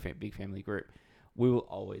big family group. We will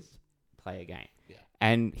always play a game. Yeah.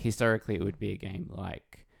 And historically, it would be a game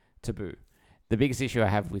like Taboo. The biggest issue I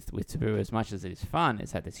have with Taboo, as much as it is fun,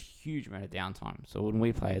 is that there's a huge amount of downtime. So when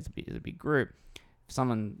we play as a big group,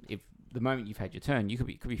 if the moment you've had your turn, it could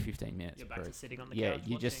be 15 minutes. You're back for to it. sitting on the Yeah, couch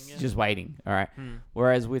you're watching, just waiting. All right. Hmm.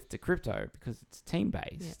 Whereas with Decrypto, because it's team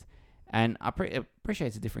based, and I appreciate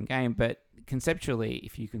it's a different game, but conceptually,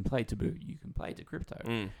 if you can play Taboo, you can play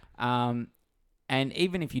Decrypto. Mm. And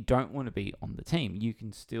even if you don't want to be on the team, you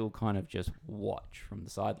can still kind of just watch from the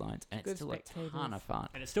sidelines, and Good it's still a ton spectators. of fun.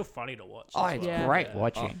 And it's still funny to watch. Oh, as it's well. Yeah. great Yeah.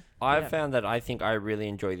 watching. I've Yeah. found that I think I really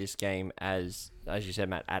enjoy this game as you said,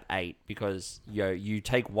 Matt, at 8, because you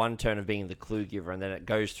take one turn of being the clue giver and then it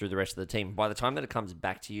goes through the rest of the team. By the time that it comes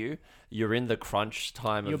back to you, you're in the crunch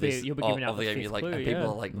time You'll of be- this you'll be giving out of the the game. fifth You're like, clue, and people yeah.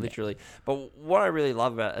 are like literally. But what I really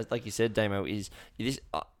love about it, like you said, Damo, is it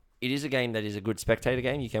is a game that is a good spectator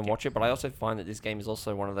game. You can watch it, but I also find that this game is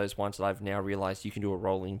also one of those ones that I've now realized you can do a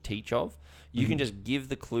rolling teach of. You can just give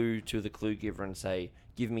the clue to the clue giver and say,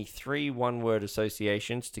 give me 3 one-word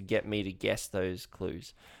associations to get me to guess those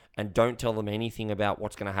clues. And don't tell them anything about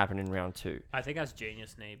what's going to happen in round 2. I think that's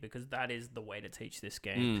genius, Nee, because that is the way to teach this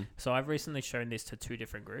game. So I've recently shown this to 2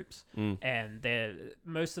 different groups, and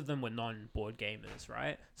most of them were non-board gamers,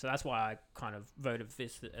 right? So that's why I kind of voted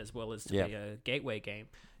this as well as to be a gateway game,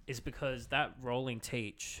 is because that rolling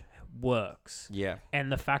teach works. Yeah.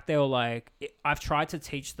 And the fact they were like, I've tried to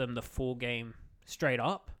teach them the full game straight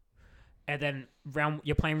up, and then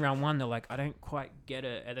you're playing round 1, they're like, I don't quite get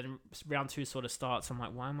it, and then round 2 sort of starts. I'm like,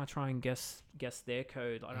 why am I trying to guess their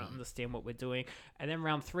code? I don't understand what we're doing. And then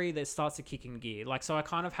round 3, they starts to kick in gear. Like, so I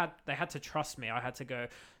kind of they had to trust me. I had to go,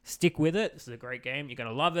 stick with it. This is a great game. You're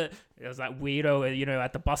gonna love it. It was like weirdo,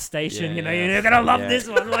 at the bus station. Yeah, You're gonna love yeah. this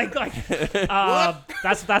one. Like,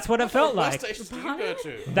 that's what it felt What like. station do you go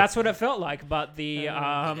to? That's what it felt like. But the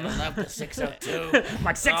I love the 602.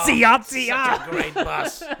 like sexy Yahtzee, Such a great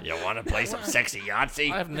bus. You want to play some sexy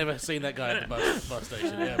Yahtzee? I've never seen that guy at the bus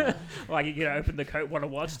station. Yeah. like open the coat, want to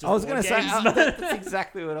watch. Just I was board going to say, games. that's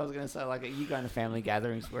exactly what I was going to say. Like, are you going to family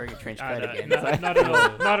gatherings wearing a trench coat again? No, not at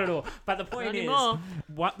all. Not at all. But the point Not is, anymore.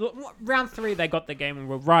 round 3 they got the game and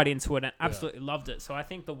were right into it and absolutely loved it. So I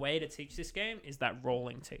think the way to teach this game is that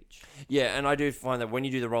rolling teach. Yeah, and I do find that when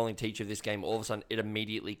you do the rolling teach of this game, all of a sudden it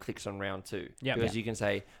immediately clicks on round 2. Yeah. Because you can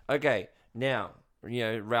say, okay, now,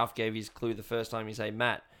 Ralph gave his clue the first time. You say,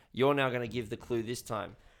 Matt, you're now going to give the clue this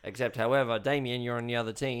time. Except, however, Damien, you're on the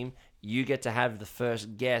other team. You get to have the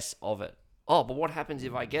first guess of it. Oh, but what happens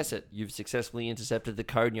if I guess it? You've successfully intercepted the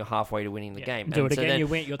code and you're halfway to winning the game. Do And it so again, then- you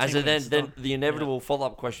win. Your And team so wins. then Done. the inevitable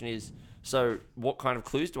follow-up question is, so what kind of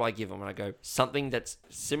clues do I give them? And I go, something that's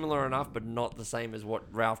similar enough but not the same as what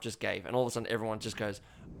Ralph just gave. And all of a sudden everyone just goes,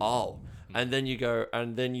 oh. And then you go,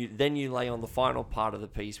 and then you lay on the final part of the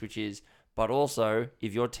piece, which is, but also,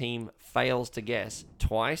 if your team fails to guess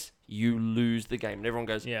twice, you lose the game. And everyone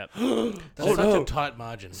goes, Yeah. That's such a tight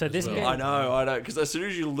margin. So as this well. game- I know. Because as soon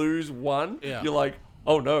as you lose one, Yeah. you're like,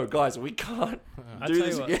 oh no, guys, we can't I'll do tell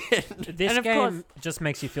this you what. again. This And of game course- just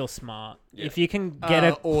makes you feel smart. Yeah. If you can get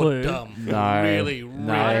a or clue. dumb. No. Really, No. really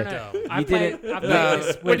No. dumb. I You played, did I played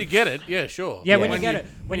this When with, you get it, yeah, sure. Yeah, when you get it.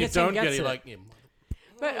 When When you your team don't get gets it, you're it. like, yeah,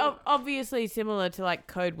 But obviously, similar to like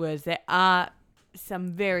code words, there are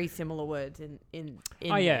some very similar words in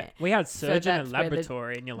Oh yeah, there. we had surgeon and that's where the-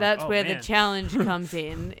 laboratory, and you're like, That's oh, where man. the challenge comes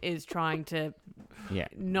in, is trying to Yeah.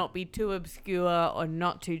 not be too obscure or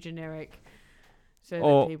not too generic, so that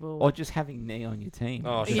Or, people. or just having knee on your team.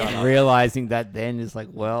 Oh, shut Just up. realizing that then is like,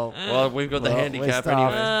 well, Well, we've got the Well, handicap we're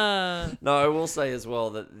anyway. starving. No, I will say as well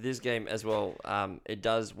that this game as well, it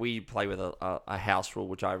does. We play with a house rule,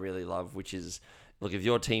 which I really love, which is, look, if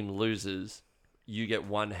your team loses, you get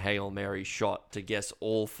one Hail Mary shot to guess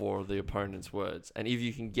all 4 of the opponent's words. And if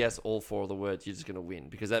you can guess all 4 of the words, you're just going to win,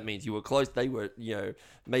 because that means you were close. They were,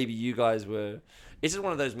 maybe you guys were. It's just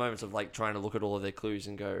one of those moments of like trying to look at all of their clues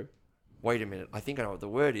and go, wait a minute, I think I know what the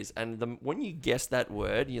word is. And when you guess that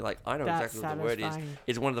word, you're like, I know That's exactly what the word is. satisfying.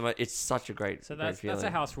 It's one of the it's such a great, So great that's feeling.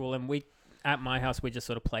 a house rule, and we at my house we just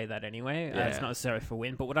sort of play that anyway. Yeah. It's not necessarily for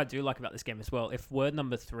win, but what I do like about this game as well, if word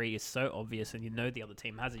number 3 is so obvious and you know the other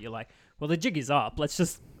team has it, you're like, well, the jig is up. Let's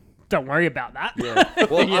just don't worry about that. Yeah.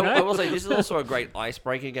 Well, You know? I will say this is also a great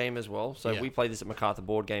icebreaker game as well. So Yeah. we played this at MacArthur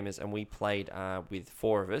Board Gamers, and we played with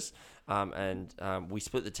 4 of us, and we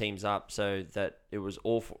split the teams up so that it was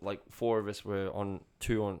all 4 of us were on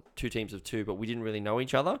two teams of 2, but we didn't really know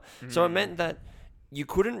each other. So it meant that you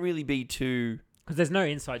couldn't really be too. Because there's no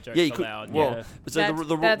inside jokes Yeah, you could. allowed. Well, yeah.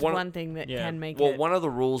 so That's one, one thing that Yeah. can make well, it. one of the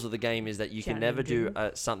rules of the game is that you can never do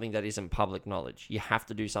challenging. something that isn't public knowledge. You have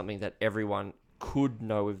to do something that everyone could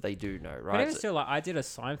know if they do know, But right? even still, like, I did a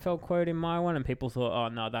Seinfeld quote in my one, and people thought, "Oh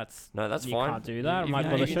no, that's you you can't do that." I'm like, you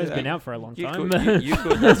 "Well, the can do show's been that. out for a long You time." could, you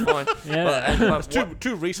could, that's fine. Yeah. But It's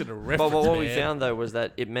too recent a reference. But what we man. found though was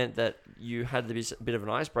that it meant that you had this bit of an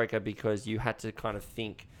icebreaker, because you had to kind of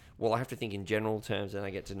think well, I have to think in general terms, and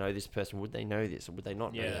I get to know this person. Would they know this, or would they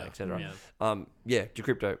not know that, etc. Yeah.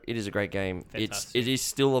 Decrypto. It is a great game. Fantastic. It is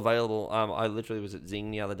still available. I literally was at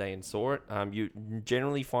Zing the other day and saw it. You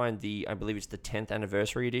generally find I believe it's the 10th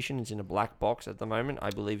anniversary edition. It's in a black box at the moment.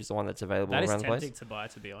 I believe it's the one that's available That is around the place. tempting to buy,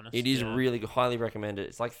 to be honest. It is really good. Highly recommended.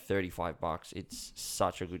 It's like $35. It's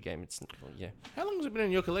such a good game. It's How long has it been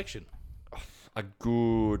in your collection? a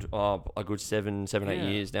good 7, 8 Yeah.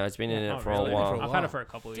 years now. It's been in Oh, it for really? a while. For a I've had it for a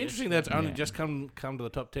couple of It's years. interesting that's only Yeah. just come to the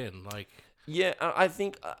top 10. Like, Yeah, I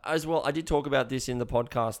think as well. I did talk about this in the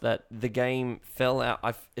podcast that the game fell out.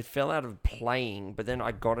 It fell out of playing, but then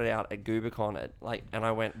I got it out at GooberCon and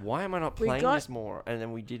I went, why am I not We playing got- this more? And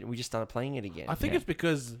then we just started playing it again. I think Yeah. it's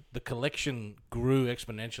because the collection grew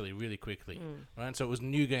exponentially really quickly, right? So it was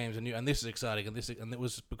new games and this is exciting, and it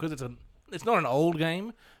was because it's not an old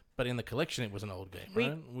game, but in the collection it was an old game,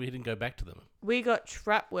 right? We didn't go back to them. We got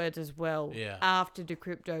trap words as well Yeah. after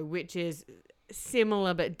Decrypto, which is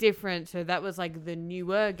similar but different. So that was like the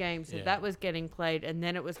newer game. So Yeah. that was getting played, and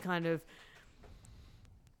then it was kind of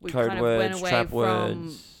Code kind of words, went away trap from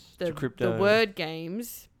words, the Decrypto. word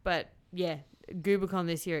games. But yeah, GooberCon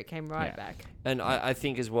this year it came right Yeah. back. And I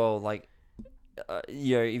think as well, like,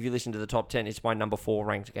 if you listen to the top 10, it's my number 4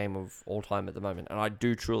 ranked game of all time at the moment. And I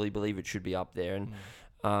do truly believe it should be up there. And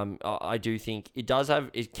I do think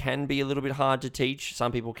it can be a little bit hard to teach.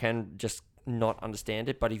 Some people can just not understand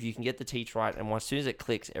it. But if you can get the teach right, and as soon as it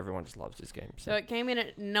clicks, everyone just loves this game. So it came in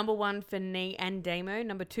at number 1 for Nee and Damo,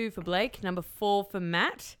 number 2 for Blake, number 4 for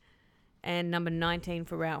Matt, and number 19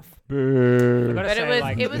 for Ralph. I've gotta But say,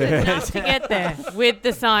 like, it was enough to get there with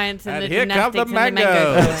the science and And the here come gymnastics the and the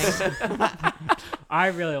mango mangoes. filling. I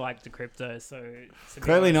really like Decrypto, so to be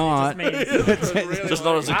Clearly honest, not. it just means Just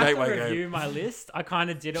not as a I have gateway to game. review my list. I kind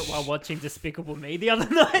of did it while watching Despicable Me the other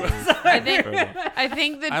night. So. I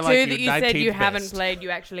think the I two like that your you said you 19th haven't best. played, you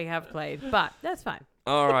actually have played. But that's fine.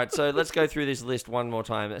 All right, so let's go through this list one more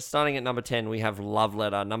time. Starting at number 10, we have Love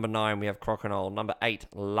Letter. Number 9, we have Crokinole. Number 8,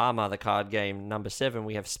 Llama, the card game. Number 7,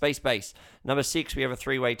 we have Space Base. Number 6, we have a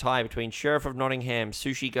 3-way tie between Sheriff of Nottingham,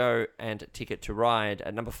 Sushi Go, and Ticket to Ride.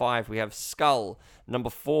 At number 5, we have Skull. Number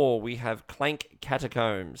 4, we have Clank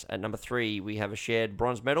Catacombs. At number 3, we have a shared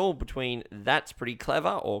bronze medal between That's Pretty Clever,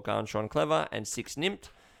 or Garnshon Clever, and Six Nimmt.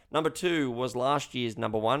 Number 2 was last year's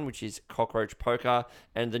number 1, which is Cockroach Poker.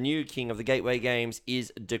 And the new king of the gateway games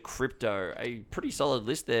is Decrypto. A pretty solid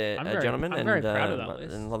list there, gentlemen. I'm very proud of that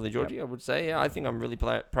list. And lovely Georgie, I would say. Yeah, I think I'm really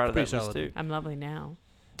proud of that Pretty list solid. too. I'm lovely now.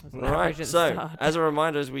 All right, so as a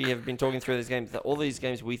reminder, as we have been talking through these games, that all these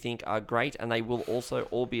games we think are great, and they will also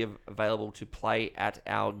all be available to play at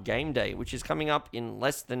our game day, which is coming up in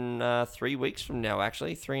less than 3 weeks from now,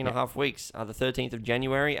 actually, 3.5 weeks, the 13th of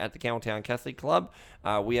January at the Campbelltown Catholic Club.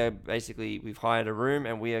 We've hired a room,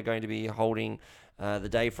 and we are going to be holding the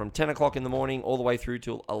day from 10 o'clock in the morning all the way through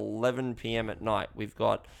till 11 p.m. at night. We've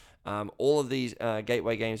got all of these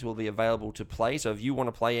gateway games will be available to play. So if you want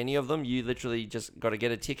to play any of them, you literally just got to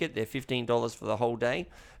get a ticket. They're $15 for the whole day.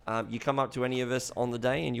 You come up to any of us on the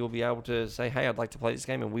day and you'll be able to say, hey, I'd like to play this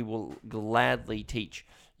game, and we will gladly teach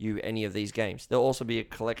you any of these games. There'll also be a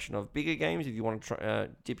collection of bigger games if you want to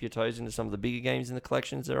dip your toes into some of the bigger games in the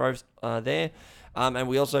collections that are there. And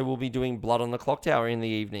we also will be doing Blood on the Clock Tower in the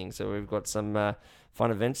evening. So we've got some fun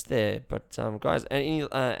events there. But guys,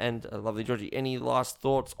 and lovely Georgie, any last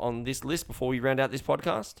thoughts on this list before we round out this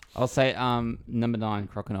podcast? I'll say number 9,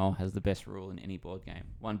 Crokinole, has the best rule in any board game.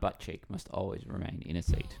 One butt cheek must always remain in a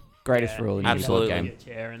seat. Greatest rule in absolutely. any board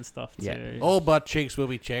Your chair and stuff too. Yeah. All butt cheeks will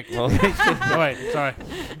be checked. Well, Oh, wait, sorry.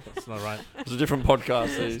 That's not right. it's a different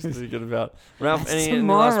podcast that he's thinking about. Ralph, That's any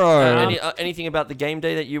tomorrow. last, anything about the game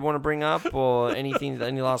day that you want to bring up, or any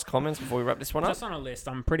last comments before we wrap this one up? Just on a list,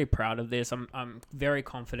 I'm pretty proud of this. I'm very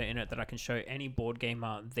confident in it that I can show any board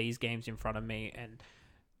gamer these games in front of me and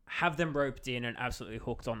have them roped in and absolutely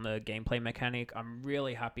hooked on the gameplay mechanic. I'm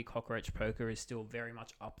really happy Cockroach Poker is still very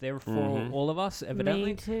much up there for all of us,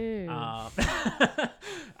 evidently. Me too. But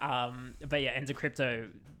yeah, and Decrypto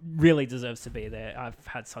really deserves to be there. I've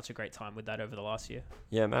had such a great time with that over the last year.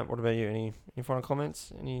 Yeah, Matt, what about you? Any final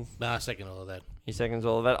comments? Any Second all of that. seconds,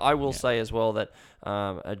 all of that? I will say as well that,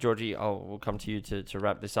 Georgie, we'll come to you to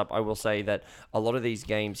wrap this up. I will say that a lot of these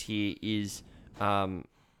games here is...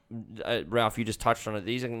 Ralph, you just touched on it.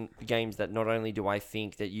 These are games that not only do I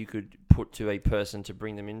think that you could put to a person to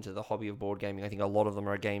bring them into the hobby of board gaming, I think a lot of them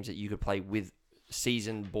are games that you could play with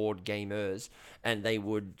seasoned board gamers, and they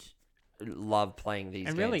would love playing these games.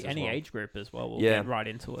 And really, as any well. age group as well will Yeah. get right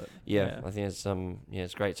into it. Yeah, I think it's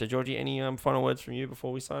it's great. So, Georgie, any final words from you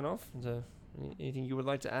before we sign off? Anything you would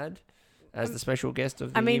like to add? as the special guest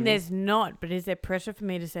of the I mean, evening? there's not, but is there pressure for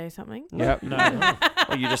me to say something? Yep. No.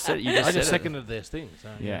 Well, you just said you just I said just it. seconded their thing. So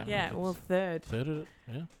Yeah. Yeah, well, third. Thirded it.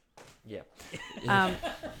 Yeah. Yeah.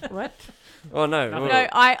 What? Oh no. No, well, No,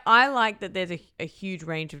 I like that there's a huge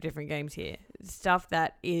range of different games here. Stuff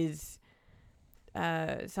that is.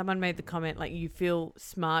 Someone made the comment like you feel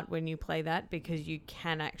smart when you play that because you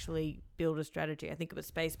can actually build a strategy. I think it was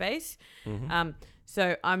Space Base. mhm.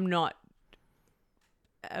 So I'm not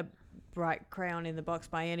a bright crayon in the box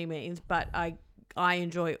by any means, but I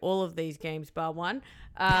enjoy all of these games bar one.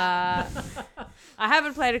 I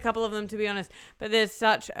haven't played a couple of them to be honest, but there's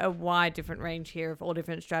such a wide different range here of all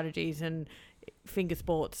different strategies and finger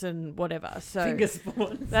sports and whatever. So Finger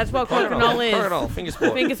sports. that's what Crocodile is. Crocodile, finger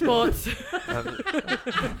sport. Finger sports,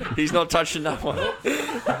 He's not touching that one.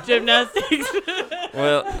 gymnastics.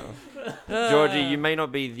 Well, Georgie, you may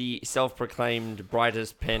not be the self-proclaimed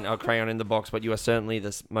brightest pen or crayon in the box, but you are certainly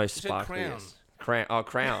the most You said sparkliest. Crown.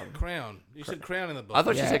 Crown. Crown. You said crown in the box. I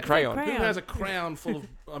thought Yeah. she said crayon. Crayon. Who has a crown full of?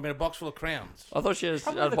 I mean, a box full of crowns. I thought she has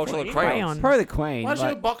Probably a the box full of Queen. crayons. Crayon. Probably the Queen. Why does she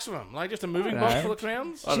have a Like, box of them? Like just a moving I box know. full of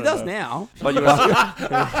crowns? I she don't does know. now. But you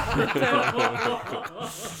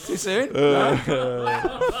Too soon? All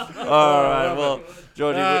right. Well,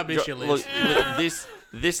 Georgie, miss your look, list.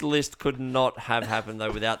 this list could not have happened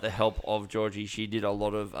though without the help of Georgie. She did a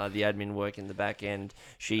lot of the admin work in the back end.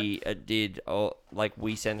 She did like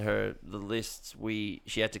we sent her the lists.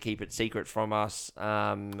 She had to keep it secret from us.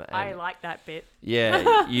 And I like that bit.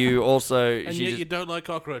 yeah, you also. And she yet just- you don't like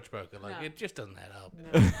cockroach poker. Like No. it just doesn't add up.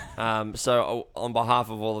 So on behalf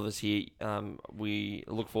of all of us here, we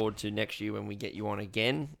look forward to next year when we get you on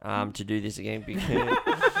again to do this again because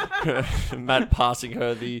Matt passing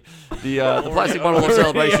her the plastic bottle of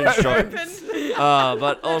celebration shot.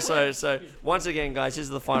 But also, so once again, guys, this is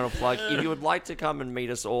the final plug. If you would like to come and meet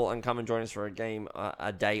us all and come and join us for a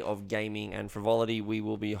day of gaming and frivolity, we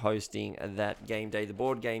will be hosting that game day, the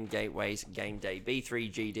Board Game Gateways game day,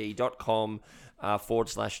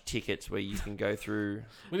 b3gd.com/tickets, where you can go through.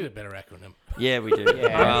 We need a better acronym. Yeah, we do.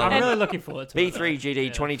 Yeah. I'm really looking forward to it.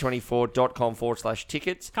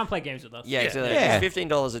 b3gd2024.com/tickets. Come play games with us. Yeah, so Yeah. it's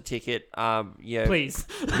 $15 a ticket. Yeah, Please.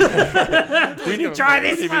 we need Try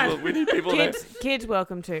this people. We need people. There. Kids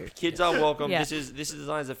welcome too. Kids are welcome. Yeah. This is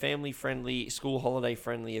designed as a family-friendly, school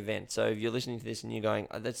holiday-friendly event. So if you're listening to this and you're going,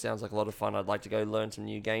 that sounds like a lot of fun. I'd like to go learn some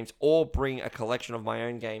new games, or bring a collection of my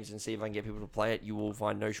own games and see if I can get people to play it. You will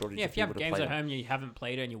find no shortage Yeah, of if you people have to games play at it. home you haven't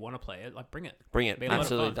played it and you want to play it, like bring it. Bring it. Be a lot of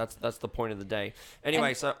Absolutely. fun. That's the point of the day. Anyway,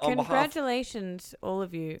 And so on behalf. congratulations, all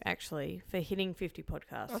of you, actually, for hitting 50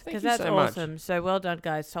 podcasts. Oh, thank Because you that's so much. awesome. So well done,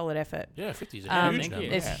 guys. Solid effort. Yeah, 50 is a huge thank number.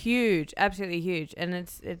 you. It's Yeah. huge, absolutely huge, and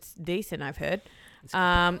it's decent. I've heard.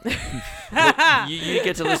 you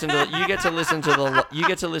get to listen to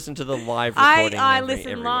the live recording. I every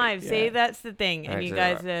listen week. live. See, Yeah. that's the thing, and you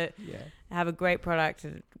guys Exactly have a great product.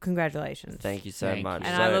 Congratulations. Thank you so Thank much. you.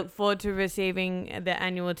 And So- I look forward to receiving the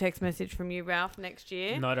annual text message from you, Ralph, next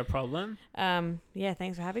year. Not a problem. Yeah,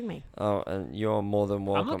 thanks for having me. Oh, and you're more than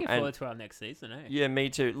welcome. I'm looking And- forward to our next season, eh? Yeah, me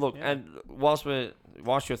too. Look, Yeah. and whilst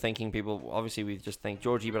you're thanking people, obviously we've just thanked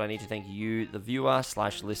Georgie, but I need to thank you, the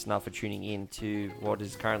viewer/listener, for tuning in to what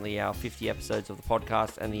is currently our 50 episodes of the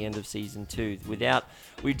podcast and the end of season 2.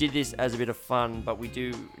 We did this as a bit of fun, but we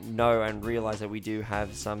do know and realize that we do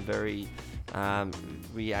have some very,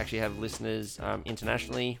 we actually have listeners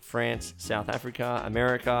internationally, France, South Africa,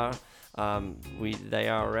 America. They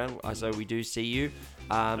are around, so we do see you.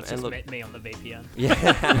 That's And just look, me on the VPN. yeah,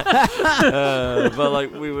 but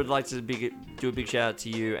like we would like to do a big shout out to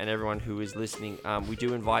you and everyone who is listening. We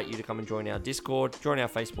do invite you to come and join our Discord, join our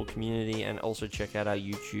Facebook community, and also check out our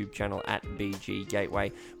YouTube channel at BG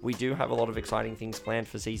Gateway. We do have a lot of exciting things planned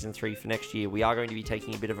for season 3 for next year. We are going to be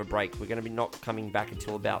taking a bit of a break. We're going to be not coming back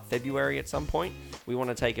until about February at some point. We want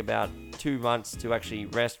to take about 2 months to actually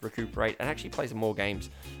rest, recuperate, and actually play some more games.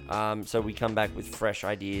 So we come back with fresh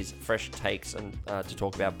ideas, fresh takes, and to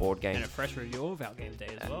talk about board games. And a fresh review of our game day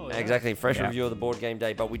as well. yeah. Exactly, fresh Yeah. review of the board game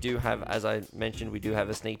day. But we do have, as I mentioned, we do have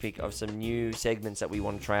a sneak peek of some new segments that we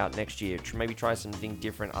want to try out next year. Maybe try something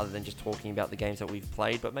different other than just talking about the games that we've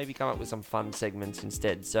played, but maybe come up with some fun segments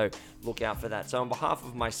instead. So look out for that. So on behalf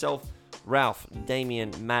of myself, Ralph,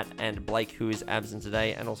 Damien, Matt, and Blake, who is absent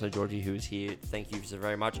today, and also Georgie, who is here, thank you so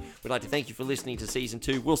very much. We'd like to thank you for listening to Season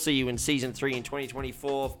 2. We'll see you in Season 3 in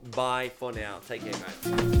 2024. Bye for now. Take care,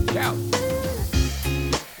 mate. Ciao.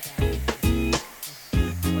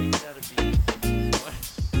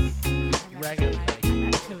 Ragged.